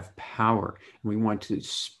words have power, and we want to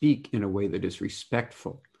speak in a way that is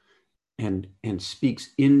respectful and speaks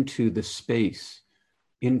into the space,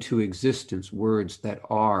 into existence, words that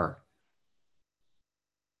are.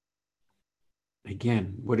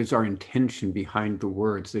 Again, what is our intention behind the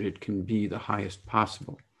words, that it can be the highest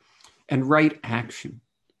possible? And right action.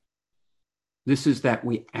 This is that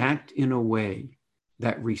we act in a way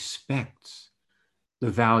that respects the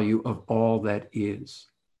value of all that is,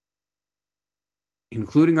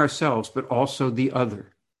 including ourselves, but also the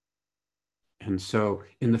other. And so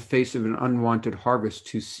in the face of an unwanted harvest,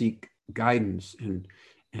 to seek guidance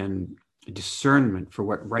and discernment for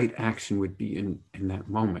what right action would be in that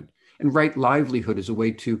moment. And right livelihood is a way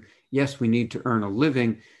to, yes, we need to earn a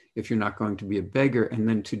living if you're not going to be a beggar, and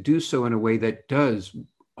then to do so in a way that does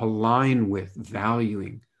align with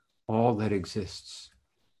valuing all that exists.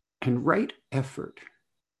 And right effort.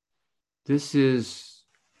 This is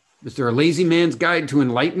there a lazy man's guide to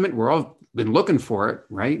enlightenment? We're all been looking for it,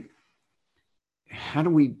 right? How do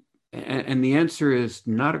we, and the answer is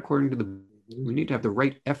not according to we need to have the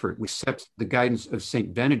right effort, which accepts the guidance of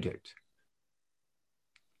Saint Benedict.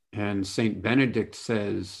 And Saint Benedict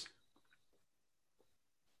says,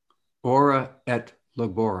 ora et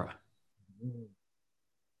labora.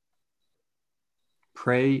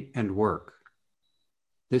 Pray and work.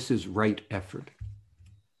 This is right effort.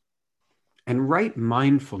 And right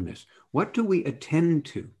mindfulness. What do we attend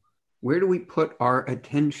to? Where do we put our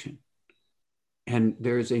attention? And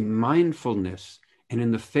there's a mindfulness. And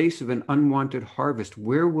in the face of an unwanted harvest,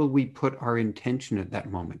 where will we put our intention at that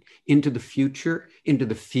moment? Into the future, into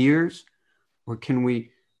the fears? Or can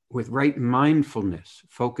we, with right mindfulness,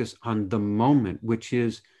 focus on the moment, which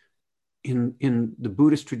is, in the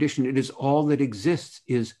Buddhist tradition, it is all that exists,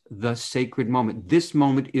 is the sacred moment. This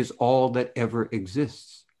moment is all that ever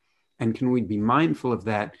exists. And can we be mindful of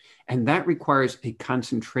that? And that requires a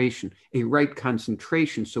concentration, a right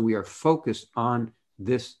concentration, so we are focused on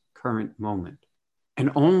this current moment.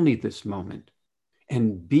 And only this moment,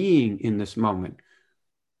 and being in this moment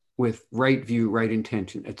with right view, right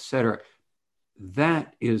intention, etc.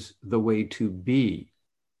 That is the way to be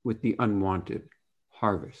with the unwanted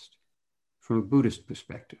harvest from a Buddhist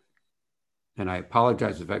perspective. And I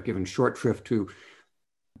apologize if I've given short shrift to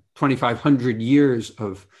 2,500 years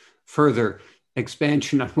of further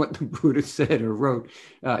expansion on what the Buddha said or wrote.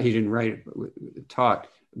 He didn't write it, but taught.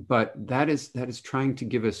 But that is trying to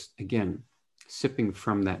give us, again, sipping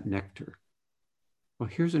from that nectar. Well,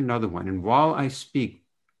 here's another one. And while I speak,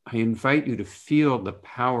 I invite you to feel the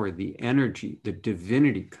power, the energy, the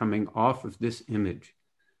divinity coming off of this image,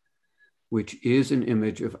 which is an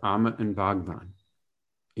image of Amma and Bhagwan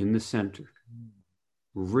in the center,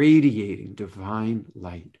 radiating divine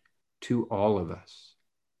light to all of us.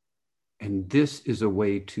 And this is a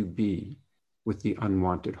way to be with the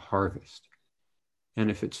unwanted harvest. And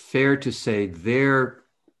if it's fair to say, their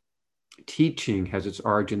teaching has its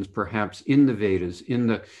origins perhaps in the Vedas, in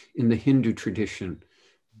the Hindu tradition,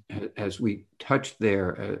 as we touch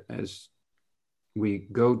there, as we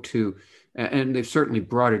go to, and they've certainly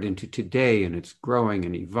brought it into today, and it's growing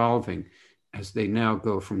and evolving as they now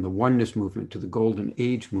go from the oneness movement to the golden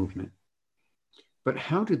age movement. But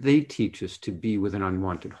how do they teach us to be with an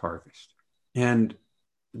unwanted harvest? And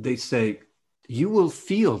they say, you will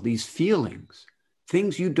feel these feelings,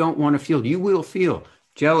 things you don't want to feel. You will feel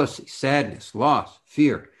jealousy, sadness, loss,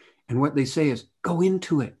 fear. And what they say is, go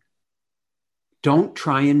into it. Don't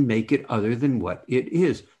try and make it other than what it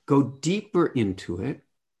is. Go deeper into it.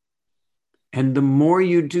 And the more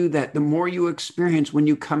you do that, the more you experience when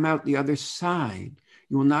you come out the other side,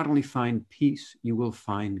 you will not only find peace, you will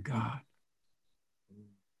find God.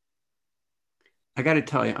 I got to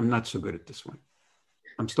tell you, I'm not so good at this one.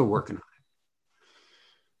 I'm still working on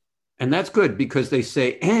it. And that's good because they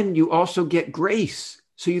say, and you also get grace.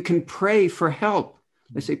 So you can pray for help.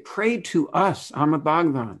 They say, pray to us, Amma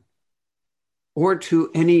Bhagavan, or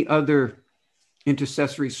to any other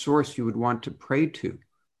intercessory source you would want to pray to.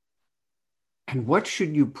 And what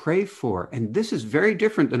should you pray for? And this is very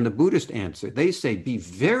different than the Buddhist answer. They say, be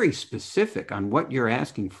very specific on what you're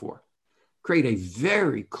asking for. Create a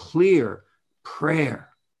very clear prayer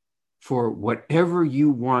for whatever you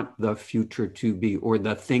want the future to be, or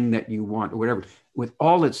the thing that you want, or whatever, with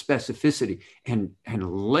all its specificity, and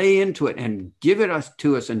lay into it and give it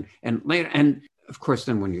to us and lay it. And of course,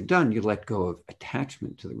 then when you're done, you let go of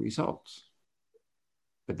attachment to the results.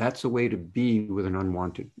 But that's a way to be with an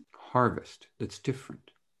unwanted harvest that's different.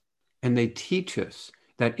 And they teach us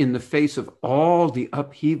that in the face of all the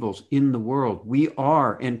upheavals in the world, we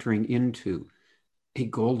are entering into a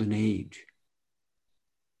golden age,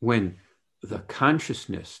 when the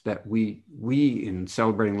consciousness that we in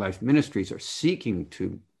Celebrating Life Ministries are seeking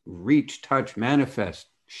to reach, touch, manifest,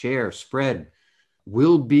 share, spread,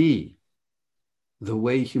 will be the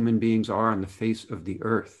way human beings are on the face of the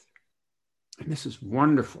earth. And this is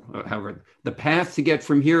wonderful. However, the path to get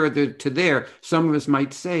from here to there, some of us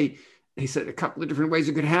might say, they said a couple of different ways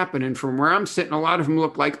it could happen. And from where I'm sitting, a lot of them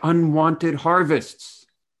look like unwanted harvests.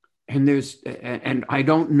 And I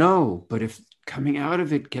don't know, but if coming out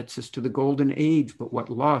of it gets us to the golden age, but what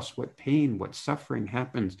loss, what pain, what suffering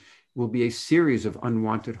happens will be a series of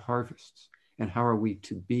unwanted harvests. And how are we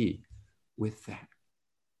to be with that?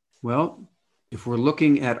 Well, if we're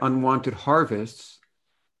looking at unwanted harvests,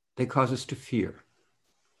 they cause us to fear.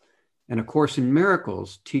 And A Course in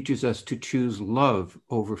Miracles teaches us to choose love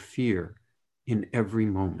over fear in every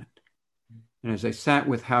moment. And as I sat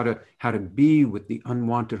with how to be with the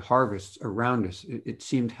unwanted harvests around us, it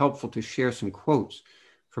seemed helpful to share some quotes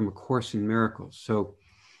from A Course in Miracles. So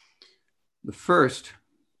the first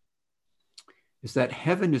is that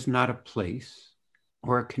heaven is not a place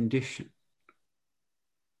or a condition.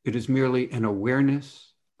 It is merely an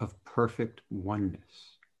awareness of perfect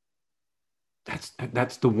oneness.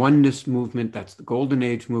 That's the oneness movement. That's the Golden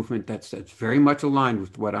Age movement. That's very much aligned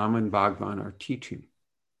with what Amma and Bhagavan are teaching.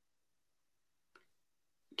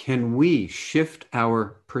 Can we shift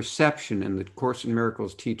our perception? And the Course in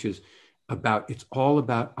Miracles teaches it's all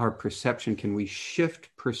about our perception. Can we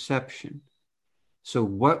shift perception so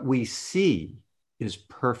what we see is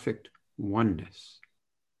perfect oneness?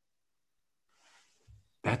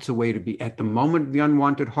 That's a way to be at the moment of the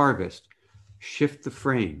unwanted harvest. Shift the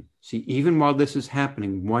frame. See, even while this is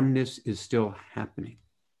happening, oneness is still happening.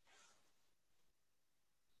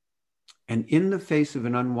 And in the face of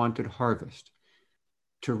an unwanted harvest,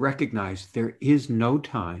 to recognize there is no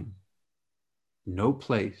time, no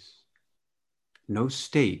place, no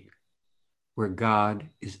state where God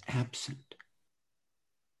is absent.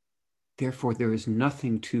 Therefore, there is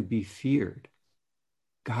nothing to be feared.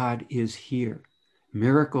 God is here.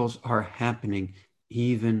 Miracles are happening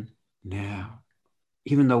even now.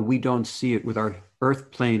 Even though we don't see it with our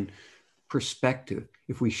earth plane perspective,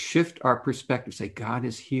 if we shift our perspective, say, God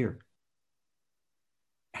is here,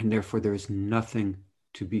 and therefore there is nothing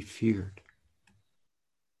to be feared.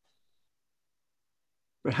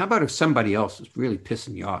 But how about if somebody else is really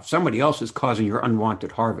pissing you off? Somebody else is causing your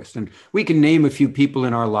unwanted harvest. And we can name a few people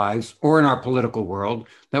in our lives or in our political world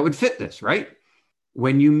that would fit this, right?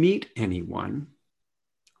 When you meet anyone,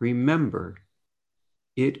 remember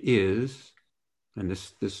it is, and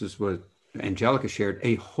this is what Angelica shared,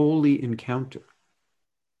 a holy encounter.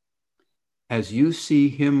 As you see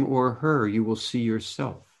him or her, you will see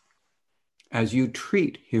yourself. As you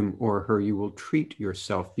treat him or her, you will treat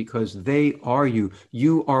yourself, because they are you.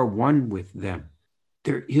 You are one with them.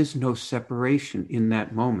 There is no separation in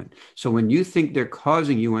that moment. So when you think they're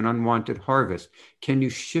causing you an unwanted harvest, can you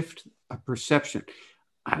shift a perception?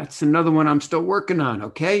 That's another one I'm still working on,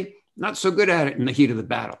 okay? Not so good at it in the heat of the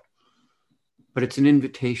battle. But it's an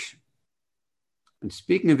invitation. And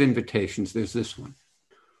speaking of invitations, there's this one.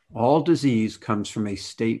 All disease comes from a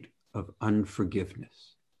state of unforgiveness.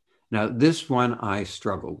 Now, this one I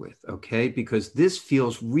struggle with, okay? Because this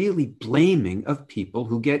feels really blaming of people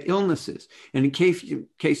who get illnesses. And in case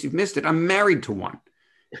you've missed it, I'm married to one.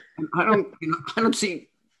 And I don't see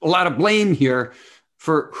a lot of blame here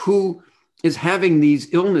for who is having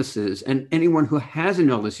these illnesses. And anyone who has an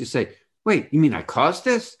illness, you say, wait, you mean I caused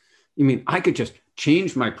this? You mean I could just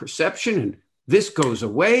change my perception and this goes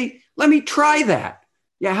away? Let me try that.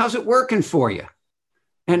 Yeah, how's it working for you?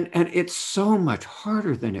 And it's so much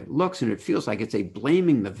harder than it looks, and it feels like it's a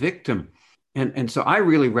blaming the victim. And so I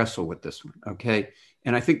really wrestle with this one, okay?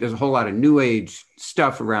 And I think there's a whole lot of new age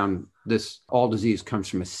stuff around this all disease comes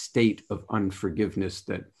from a state of unforgiveness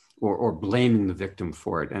that, or blaming the victim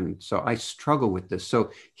for it. And so I struggle with this.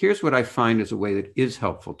 So here's what I find as a way that is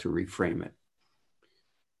helpful to reframe it,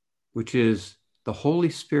 which is the Holy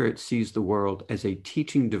Spirit sees the world as a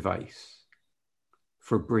teaching device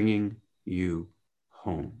for bringing you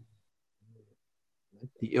home.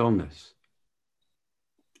 The illness,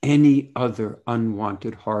 any other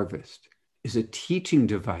unwanted harvest, is a teaching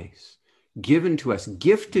device given to us,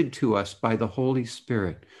 gifted to us by the Holy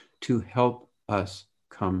Spirit to help us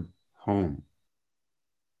come home.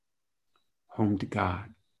 Home to God,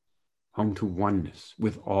 home to oneness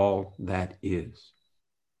with all that is.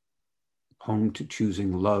 Home to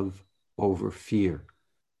choosing love over fear,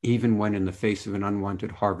 even when in the face of an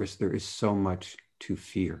unwanted harvest, there is so much to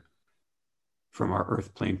fear from our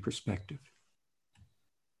earth plane perspective.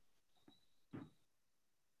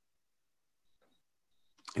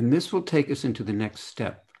 And this will take us into the next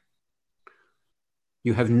step.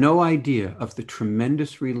 You have no idea of the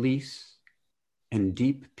tremendous release and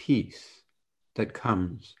deep peace that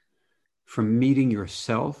comes from meeting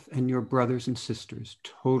yourself and your brothers and sisters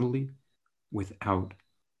totally without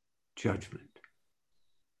judgment.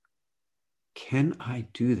 Can I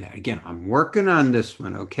do that? Again, I'm working on this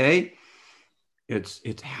one, okay?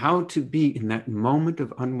 It's how to be in that moment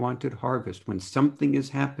of unwanted harvest when something is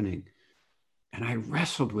happening. And I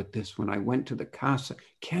wrestled with this when I went to the casa.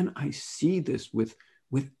 Can I see this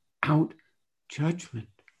without judgment?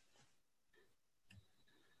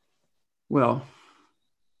 Well,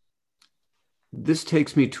 this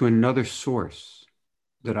takes me to another source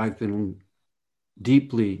that I've been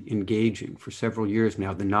deeply engaging for several years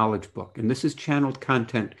now, the Knowledge Book. And this is channeled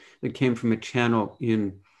content that came from a channel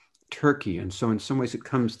in Turkey. And so in some ways it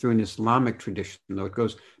comes through an Islamic tradition, though it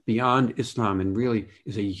goes beyond Islam and really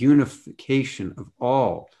is a unification of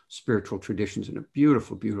all spiritual traditions in a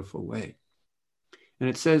beautiful, beautiful way. And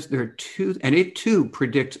it says there are two, and it too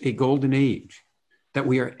predicts a golden age, that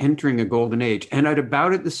we are entering a golden age. And at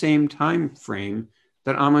about at the same time frame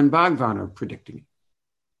that Amun Bhagwan are predicting.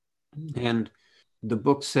 And the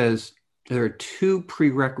book says there are two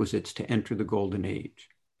prerequisites to enter the golden age.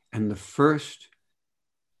 And the first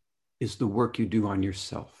is the work you do on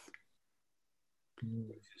yourself.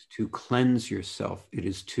 It is to cleanse yourself. It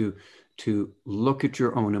is to look at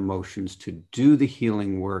your own emotions, to do the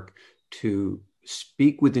healing work, to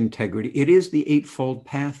speak with integrity. It is the eightfold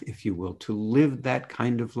path, if you will, to live that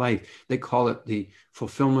kind of life. They call it the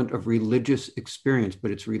fulfillment of religious experience, but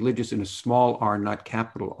it's religious in a small r, not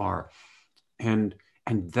capital R. And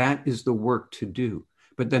that is the work to do.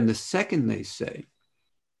 But then the second, they say,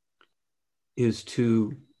 is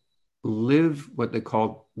to live what they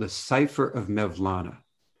call the cipher of Mevlana.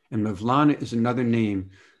 And Mevlana is another name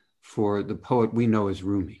for the poet we know as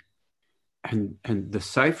Rumi. And the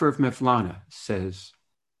cipher of Mevlana says,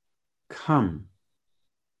 come,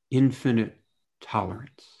 infinite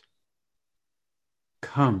tolerance.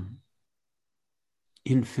 Come,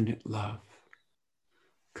 infinite love.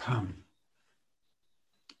 Come,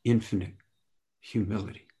 infinite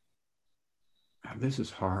humility. Now, this is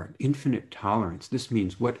hard. Infinite tolerance. This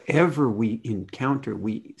means whatever we encounter,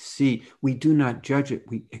 we see, we do not judge it.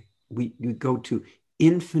 We go to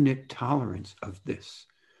infinite tolerance of this.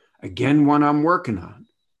 Again, one I'm working on.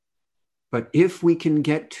 But if we can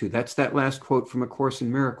get to, that's that last quote from A Course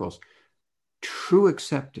in Miracles, true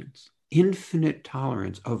acceptance, infinite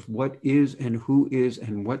tolerance of what is and who is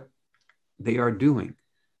and what they are doing,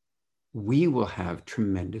 we will have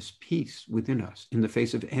tremendous peace within us in the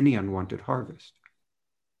face of any unwanted harvest.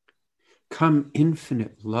 Come,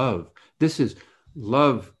 infinite love. This is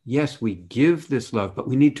love. Yes, we give this love, but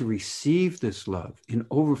we need to receive this love in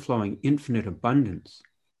overflowing infinite abundance.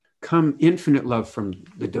 Come, infinite love from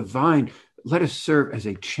the divine. Let us serve as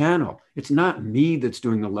a channel. It's not me that's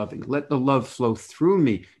doing the loving. Let the love flow through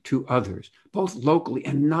me to others, both locally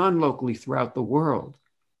and non-locally throughout the world.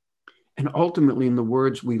 And ultimately, in the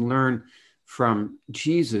words we learn from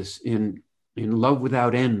Jesus in Love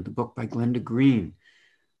Without End, the book by Glenda Green,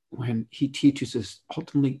 when he teaches us,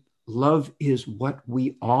 ultimately, love is what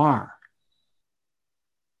we are.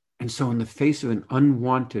 And so in the face of an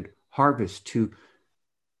unwanted harvest, to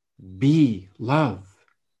be love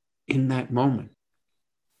in that moment,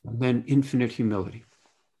 and then infinite humility.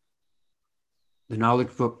 The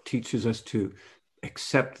Knowledge Book teaches us to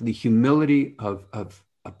accept the humility of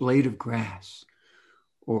a blade of grass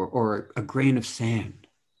or a grain of sand.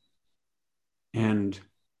 And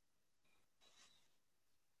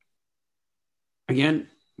again,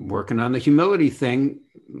 working on the humility thing,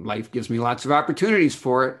 life gives me lots of opportunities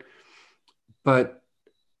for it, but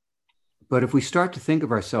But if we start to think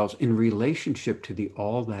of ourselves in relationship to the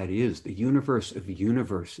all that is, the universe of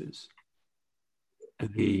universes,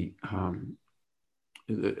 the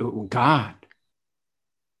God,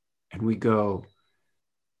 and we go,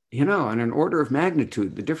 on an order of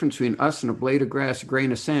magnitude, the difference between us and a blade of grass, a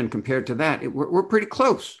grain of sand, compared to that, we're pretty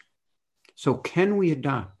close. So can we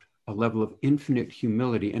adopt a level of infinite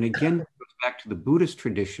humility? And again, it goes back to the Buddhist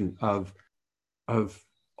tradition of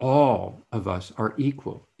all of us are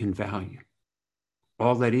equal in value.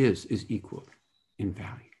 All that is equal in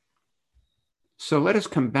value. So let us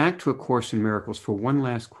come back to A Course in Miracles for one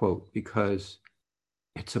last quote, because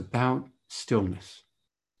it's about stillness.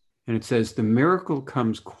 And it says, the miracle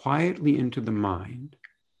comes quietly into the mind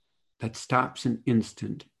that stops an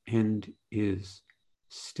instant and is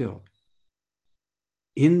still.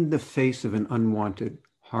 In the face of an unwanted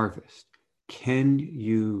harvest, can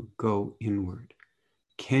you go inward?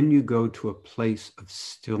 Can you go to a place of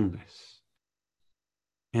stillness?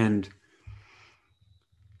 And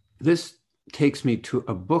this takes me to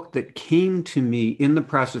a book that came to me in the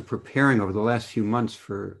process of preparing over the last few months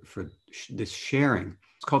for this sharing.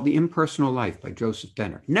 It's called The Impersonal Life by Joseph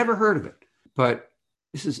Benner. Never heard of it, but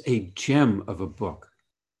this is a gem of a book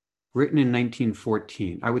written in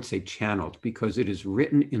 1914. I would say channeled, because it is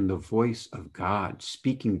written in the voice of God,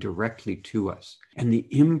 speaking directly to us. And the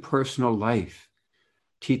impersonal life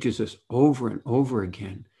teaches us over and over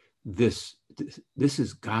again, this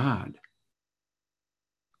is God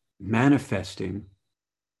manifesting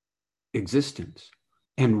existence.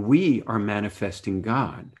 And we are manifesting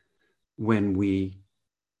God when we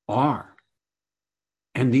are.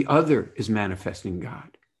 And the other is manifesting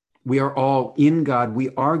God. We are all in God. We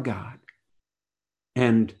are God.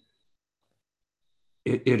 And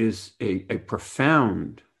it is a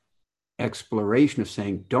profound exploration of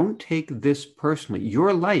saying, don't take this personally.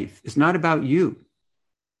 Your life is not about you.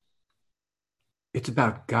 It's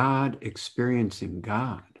about God experiencing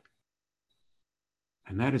God.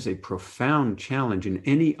 And that is a profound challenge in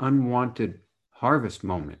any unwanted harvest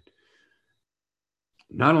moment.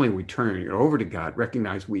 Not only are we turning it over to God,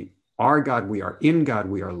 recognize we are God, we are in God,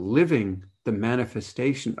 we are living the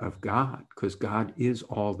manifestation of God, because God is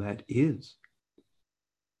all that is.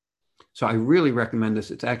 So I really recommend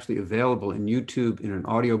this. It's actually available in YouTube in an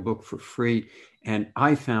audiobook for free. And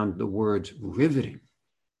I found the words riveting.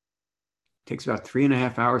 It takes about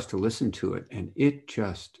 3.5 hours to listen to it. And it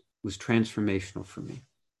just was transformational for me.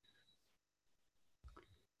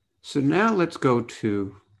 So now let's go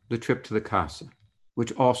to the trip to the Casa,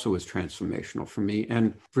 which also was transformational for me.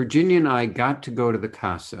 And Virginia and I got to go to the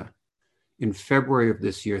Casa in February of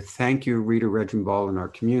this year. Thank you, Rita Regenball, in our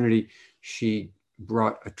community. She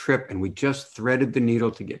brought a trip, and we just threaded the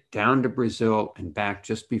needle to get down to Brazil and back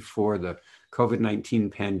just before the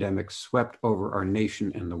COVID-19 pandemic swept over our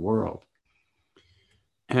nation and the world.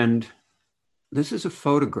 And this is a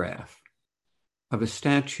photograph of a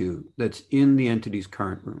statue that's in the entity's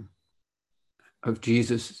current room of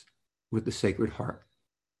Jesus with the Sacred Heart.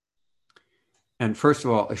 And first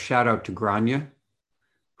of all, a shout out to Grania,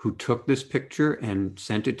 who took this picture and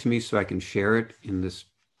sent it to me so I can share it in this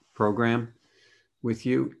program with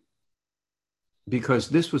you, because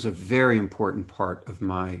this was a very important part of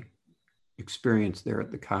my experience there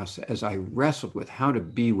at the Casa as I wrestled with how to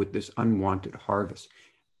be with this unwanted harvest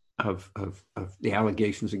of the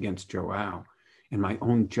allegations against Joao and my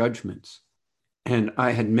own judgments. And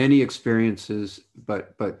I had many experiences,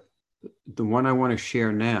 but the one I want to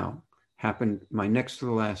share now happened my next to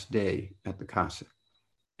the last day at the Casa.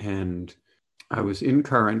 And I was in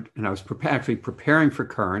Current, and I was actually preparing for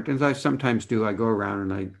Current. As I sometimes do, I go around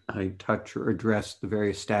and I touch or address the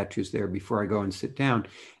various statues there before I go and sit down.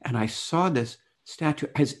 And I saw this statue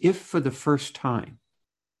as if for the first time.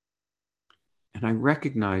 And I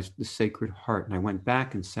recognized the Sacred Heart, and I went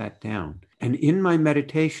back and sat down. And in my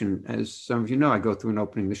meditation, as some of you know, I go through an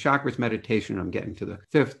opening the chakras meditation. I'm getting to the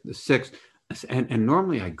 5th, the 6th. And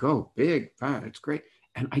normally I go big, it's great.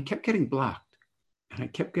 And I kept getting blocked. And I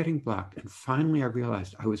kept getting blocked. And finally, I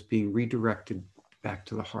realized I was being redirected back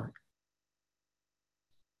to the heart.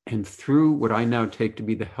 And through what I now take to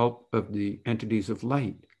be the help of the entities of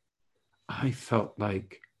light, I felt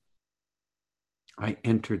like I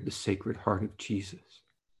entered the Sacred Heart of Jesus.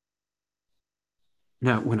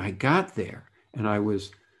 Now, when I got there and I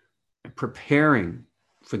was preparing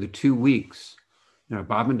for the 2 weeks,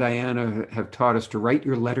 Bob and Diana have taught us to write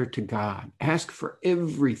your letter to God, ask for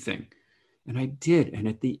everything. And I did. And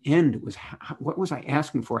at the end, it was, what was I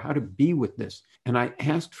asking for? How to be with this? And I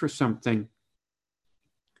asked for something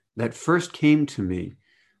that first came to me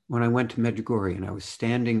when I went to Medjugorje, and I was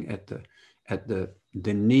standing at the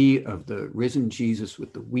the knee of the risen Jesus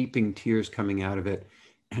with the weeping tears coming out of it.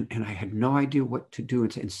 And I had no idea what to do.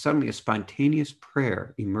 And suddenly a spontaneous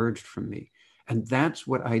prayer emerged from me. And that's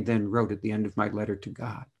what I then wrote at the end of my letter to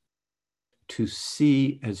God. To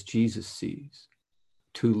see as Jesus sees,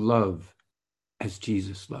 to love as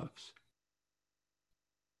Jesus loves,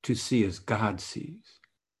 to see as God sees,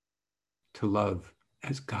 to love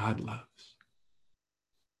as God loves.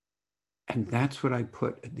 And that's what I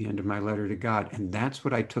put at the end of my letter to God. And that's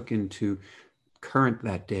what I took into current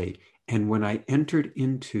that day. And when I entered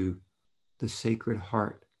into the Sacred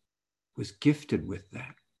Heart, was gifted with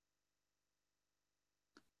that,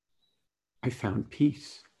 I found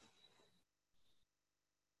peace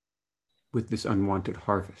with this unwanted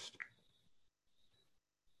harvest.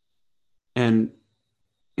 And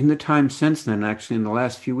in the time since then, actually in the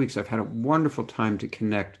last few weeks, I've had a wonderful time to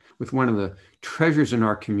connect with one of the treasures in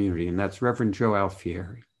our community, and that's Reverend Joe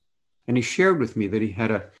Alfieri. And he shared with me that he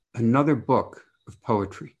had another book of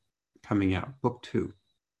poetry coming out, book 2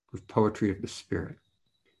 of Poetry of the Spirit.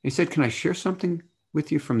 He said, can I share something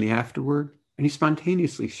with you from the afterword? And he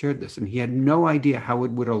spontaneously shared this, and he had no idea how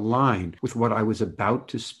it would align with what I was about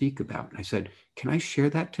to speak about. And I said, can I share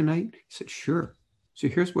that tonight? He said, sure. So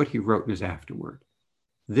here's what he wrote in his afterword.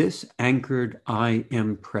 This anchored I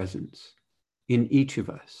am presence in each of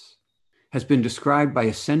us has been described by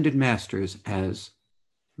ascended masters as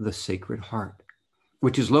the Sacred Heart,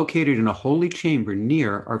 which is located in a holy chamber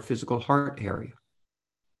near our physical heart area.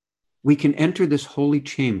 We can enter this holy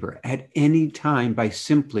chamber at any time by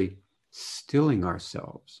simply stilling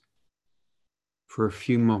ourselves for a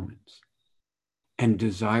few moments and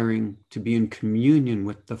desiring to be in communion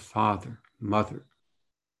with the Father, Mother,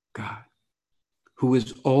 God, who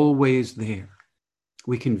is always there.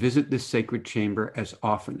 We can visit this sacred chamber as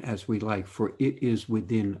often as we like, for it is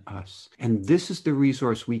within us. And this is the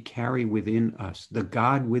resource we carry within us, the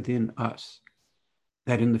God within us,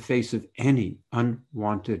 that in the face of any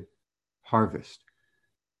unwanted harvest,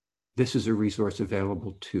 this is a resource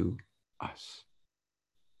available to us.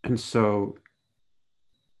 And so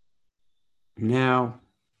now,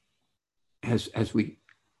 as we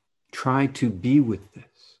try to be with this,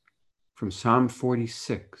 from Psalm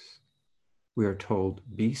 46, we are told,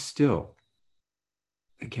 be still.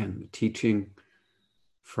 Again, the teaching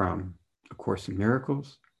from A Course in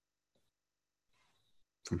Miracles,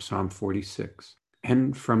 from Psalm 46,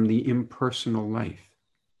 and from the impersonal life.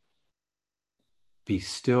 Be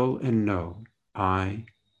still and know I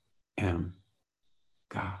am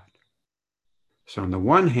God. So on the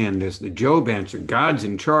one hand, there's the Job answer, God's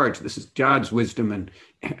in charge. This is God's wisdom.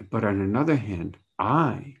 But on another hand,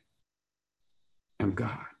 I am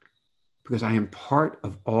God, because I am part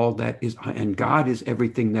of all that is, and God is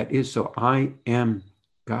everything that is. So I am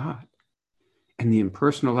God. And the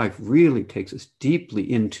impersonal life really takes us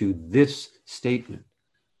deeply into this statement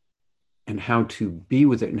and how to be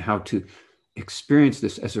with it and how to experience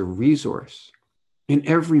this as a resource in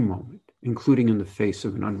every moment, including in the face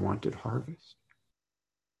of an unwanted harvest.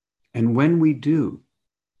 And when we do,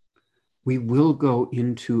 we can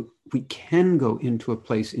go into a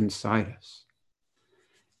place inside us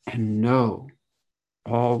and know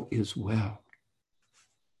all is well.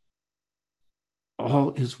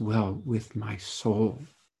 All is well with my soul,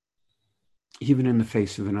 even in the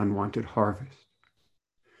face of an unwanted harvest.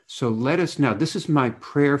 So let us now, this is my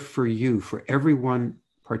prayer for you, for everyone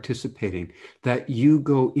participating, that you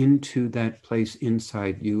go into that place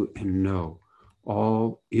inside you and know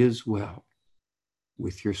all is well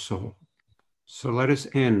with your soul. So let us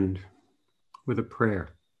end with a prayer,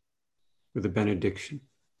 with a benediction,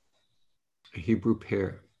 a Hebrew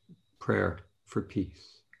prayer for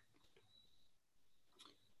peace.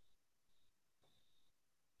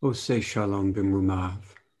 Oseh shalom b'mumav.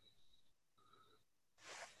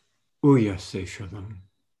 Uyaseh shalom.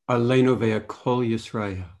 Aleinu ve'akol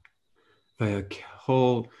Yisrael.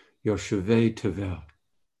 Ve'akol Yoshevei Tevel.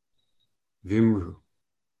 Vimru.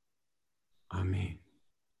 Amen.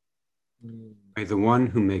 May the one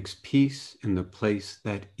who makes peace in the place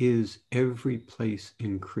that is every place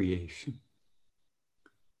in creation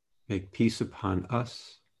make peace upon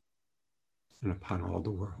us and upon all the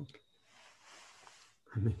world.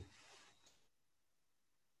 Amen.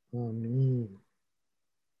 Amen.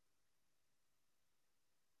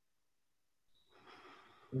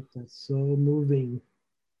 That's so moving.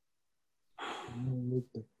 With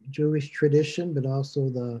the Jewish tradition, but also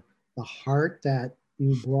the heart that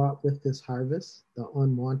you brought with this harvest, the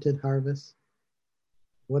unwanted harvest.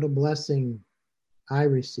 What a blessing I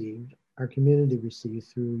received, our community received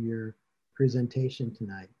through your presentation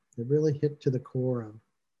tonight. It really hit to the core of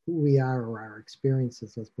who we are or our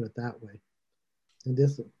experiences, let's put it that way. And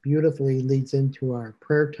this beautifully leads into our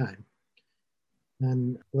prayer time.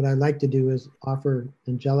 And what I'd like to do is offer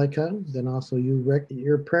Angelica, then also you, Rick,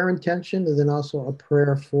 your prayer intention, and then also a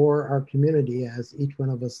prayer for our community as each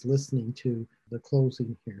one of us listening to the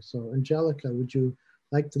closing here. So Angelica, would you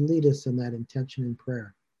like to lead us in that intention and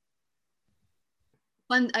prayer?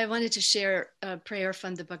 I wanted to share a prayer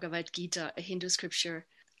from the Bhagavad Gita, a Hindu scripture.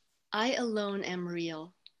 I alone am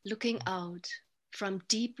real, looking out from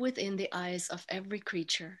deep within the eyes of every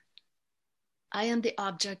creature. I am the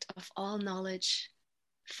object of all knowledge,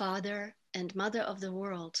 Father and Mother of the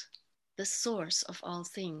world, the source of all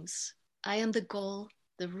things. I am the goal,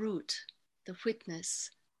 the root, the witness,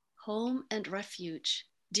 home and refuge,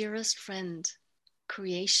 dearest friend,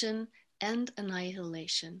 creation and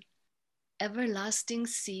annihilation, everlasting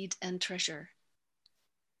seed and treasure.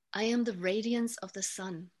 I am the radiance of the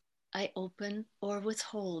sun. I open or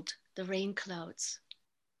withhold the rain clouds.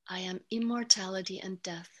 I am immortality and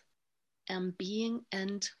death, am being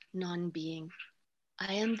and non-being.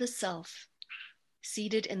 I am the self,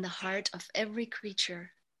 seated in the heart of every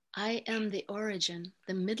creature. I am the origin,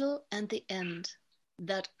 the middle, and the end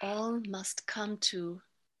that all must come to.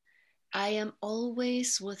 I am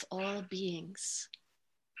always with all beings.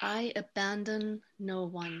 I abandon no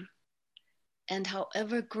one. And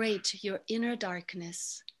however great your inner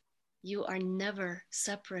darkness, you are never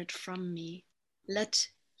separate from me. Let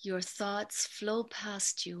your thoughts flow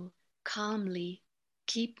past you calmly.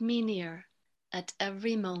 Keep me near at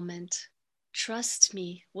every moment. Trust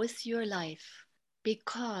me with your life,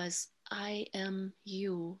 because I am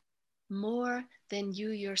you more than you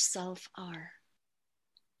yourself are.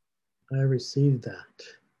 I received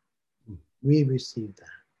that. We received that.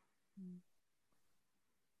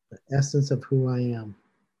 The essence of who I am.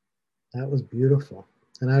 That was beautiful.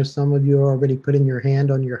 And I know some of you are already putting your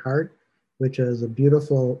hand on your heart, which is a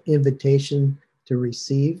beautiful invitation to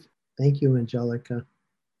receive. Thank you, Angelica.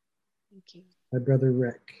 Thank you. My brother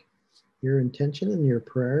Rick, your intention and your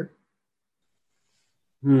prayer.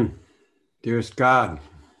 Dearest God,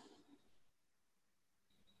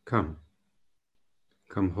 come.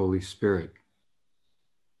 Come, Holy Spirit.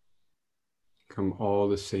 Come, all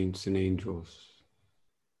the saints and angels.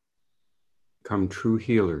 Come, true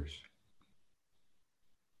healers.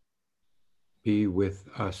 Be with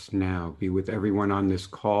us now. Be with everyone on this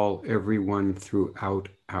call, everyone throughout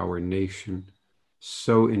our nation,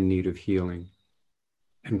 so in need of healing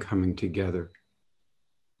and coming together.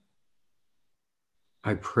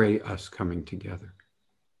 I pray us coming together.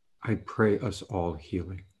 I pray us all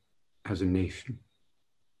healing as a nation,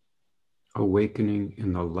 awakening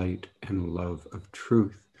in the light and love of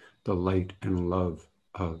truth, the light and love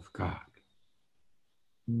of God,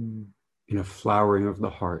 in a flowering of the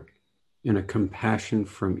heart, in a compassion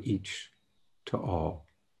from each to all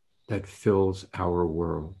that fills our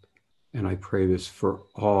world. And I pray this for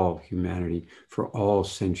all humanity, for all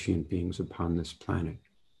sentient beings upon this planet.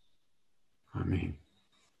 Amen.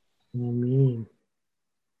 Amen.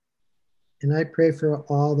 And I pray for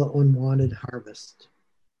all the unwanted harvest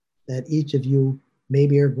that each of you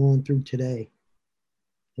maybe are going through today.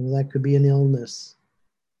 And that could be an illness,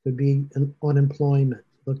 could be an unemployment,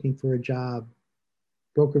 looking for a job,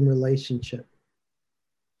 broken relationship,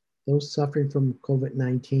 those suffering from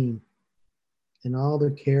COVID-19, and all the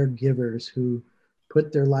caregivers who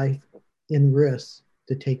put their life in risk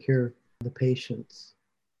to take care of the patients.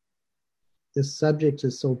 This subject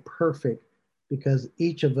is so perfect because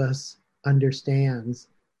each of us understands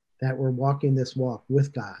that we're walking this walk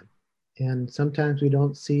with God. And sometimes we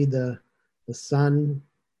don't see the sun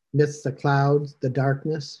amidst the clouds, the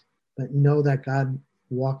darkness, but know that God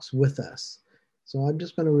walks with us. So I'm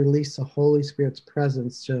just going to release the Holy Spirit's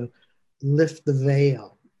presence to lift the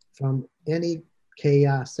veil from any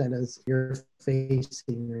chaos that is you're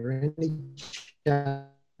facing or any challenge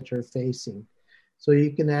you're facing. So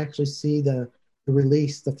you can actually see the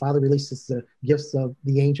release, the Father releases the gifts of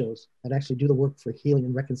the angels that actually do the work for healing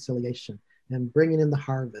and reconciliation and bringing in the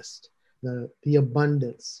harvest, the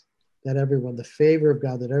abundance that everyone, the favor of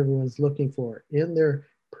God that everyone's looking for in their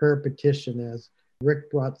prayer petition, as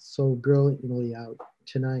Rick brought so brilliantly out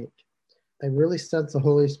tonight. I really sense the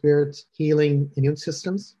Holy Spirit's healing immune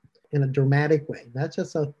systems in a dramatic way, not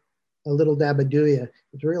just a little dabaduya.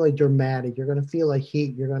 It's really dramatic. You're going to feel a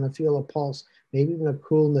heat. You're going to feel a pulse, maybe even a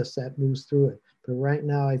coolness that moves through it. But right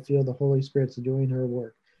now, I feel the Holy Spirit's doing her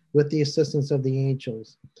work with the assistance of the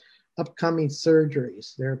angels. Upcoming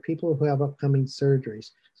surgeries. There are people who have upcoming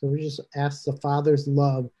surgeries. So we just ask the Father's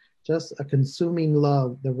love, just a consuming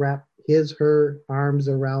love, to wrap her arms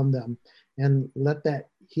around them and let that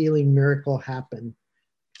healing miracle happen.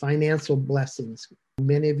 Financial blessings.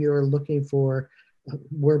 Many of you are looking for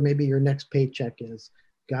where maybe your next paycheck is.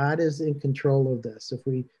 God is in control of this. If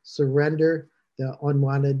we surrender the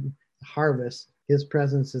unwanted harvest, his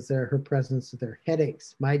presence is there, her presence is there.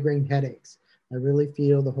 Headaches, migraine headaches. I really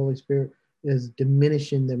feel the Holy Spirit is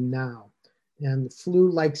diminishing them now. And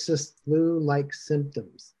flu-like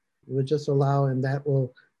symptoms. We'll just allow, and that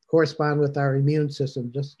will correspond with our immune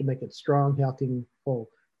system just to make it strong, healthy, and whole.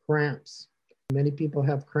 Cramps. Many people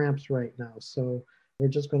have cramps right now. So we're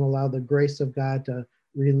just going to allow the grace of God to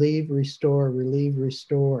relieve, restore.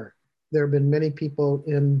 There have been many people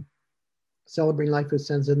in Celebrating Life who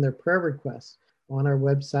sends in their prayer requests. On our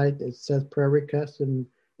website, it says prayer requests, and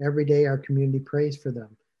every day our community prays for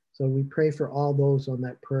them. So we pray for all those on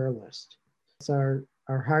that prayer list. It's our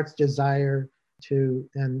heart's desire to,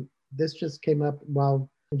 and this just came up while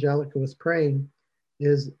Angelica was praying,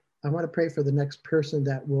 is I want to pray for the next person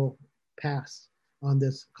that will pass on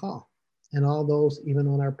this call, and all those even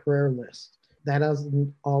on our prayer list. That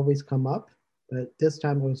doesn't always come up, but this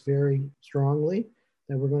time it was very strongly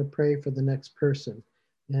that we're going to pray for the next person.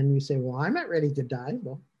 And you say, well, I'm not ready to die.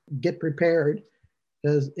 Well, get prepared,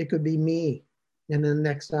 because it could be me. And in the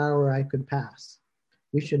next hour, I could pass.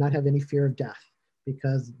 We should not have any fear of death,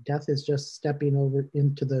 because death is just stepping over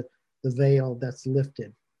into the veil that's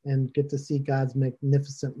lifted, and get to see God's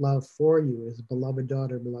magnificent love for you as beloved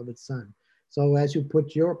daughter, beloved son. So as you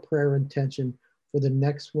put your prayer intention for the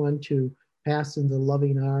next one to pass in the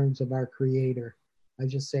loving arms of our Creator, I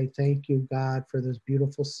just say, thank you, God, for this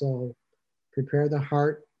beautiful soul. Prepare the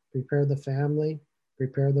heart, prepare the family,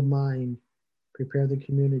 prepare the mind, prepare the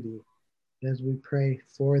community as we pray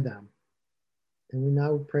for them. And we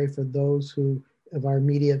now pray for those who, of our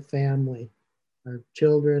immediate family, our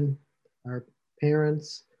children, our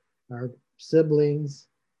parents, our siblings,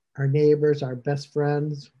 our neighbors, our best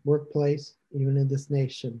friends, workplace, even in this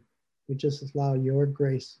nation. We just allow your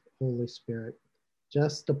grace, Holy Spirit,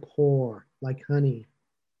 just to pour like honey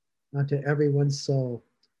onto everyone's soul.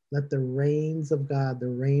 Let the rains of God, the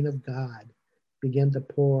rain of God, begin to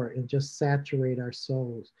pour and just saturate our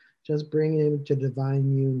souls. Just bring them to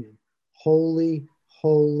divine union. Holy,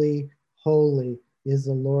 holy, holy is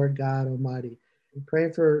the Lord God Almighty. We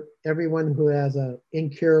pray for everyone who has an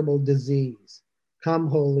incurable disease. Come,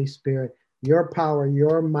 Holy Spirit, your power,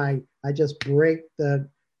 your might. I break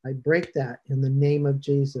that in the name of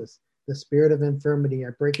Jesus. The spirit of infirmity, I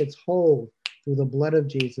break its hold through the blood of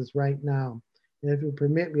Jesus right now. And if you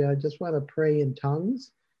permit me, I just want to pray in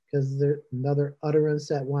tongues, because there's another utterance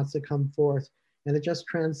that wants to come forth. And it just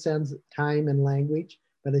transcends time and language,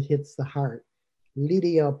 but it hits the heart.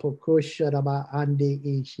 Lydia pokusharaba andi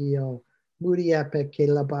ishio. Muria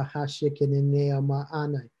pekelaba hashikinea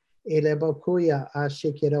maana. Elebokuya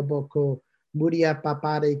ashikiraboko. Muria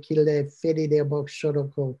papare kile fedide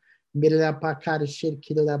bokshoroko. Mila pakar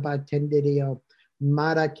shirkilaba tendidio.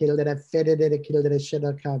 Mara kilere fedide kilere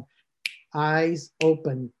shadakab. Eyes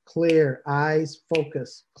open, clear, eyes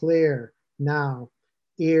focus, clear now.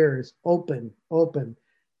 Ears open.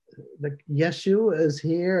 The Yeshua is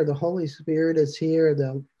here, the Holy Spirit is here,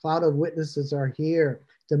 the cloud of witnesses are here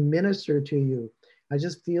to minister to you. I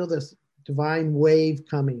just feel this divine wave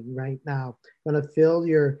coming right now. Going to fill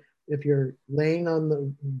if you're laying on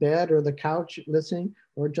the bed or the couch listening,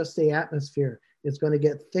 or just the atmosphere, it's going to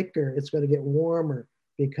get thicker, it's going to get warmer,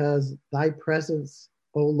 because thy presence,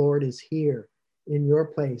 O Lord, is here in your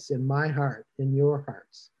place, in my heart, in your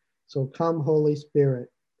hearts. So come, Holy Spirit.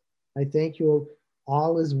 I thank you.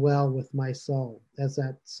 All is well with my soul, as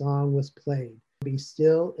that song was played. Be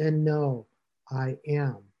still and know I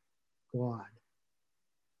am God.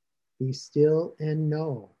 Be still and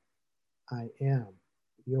know I am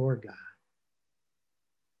your God.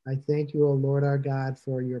 I thank you, O Lord our God,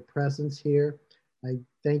 for your presence here. I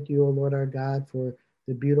thank you, O Lord our God, for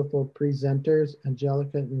the beautiful presenters,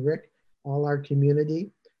 Angelica and Rick, all our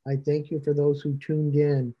community. I thank you for those who tuned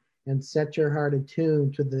in and set your heart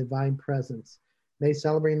attuned to the divine presence. May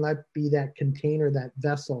Celebrating Life be that container, that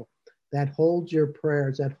vessel that holds your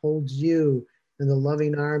prayers, that holds you in the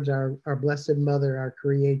loving arms, our Blessed Mother, our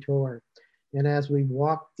Creator. And as we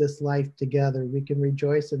walk this life together, we can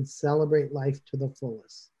rejoice and celebrate life to the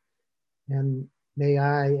fullest. And may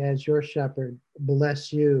I, as your shepherd,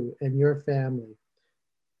 bless you and your family.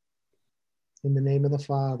 In the name of the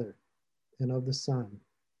Father, and of the Son,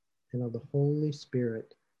 and of the Holy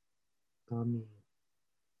Spirit. Amen.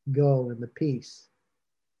 Go in the peace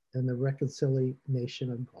and the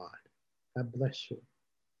reconciliation of God. God bless you.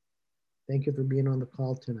 Thank you for being on the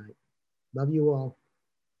call tonight. Love you all.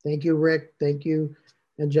 Thank you, Rick. Thank you,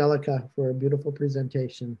 Angelica, for a beautiful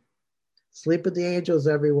presentation. Sleep with the angels,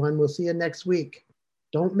 everyone. We'll see you next week.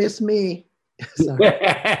 Don't miss me. Sorry.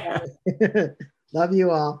 Love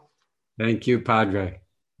you all. Thank you, Padre.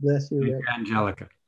 Bless you, Thank Rick. you, Angelica.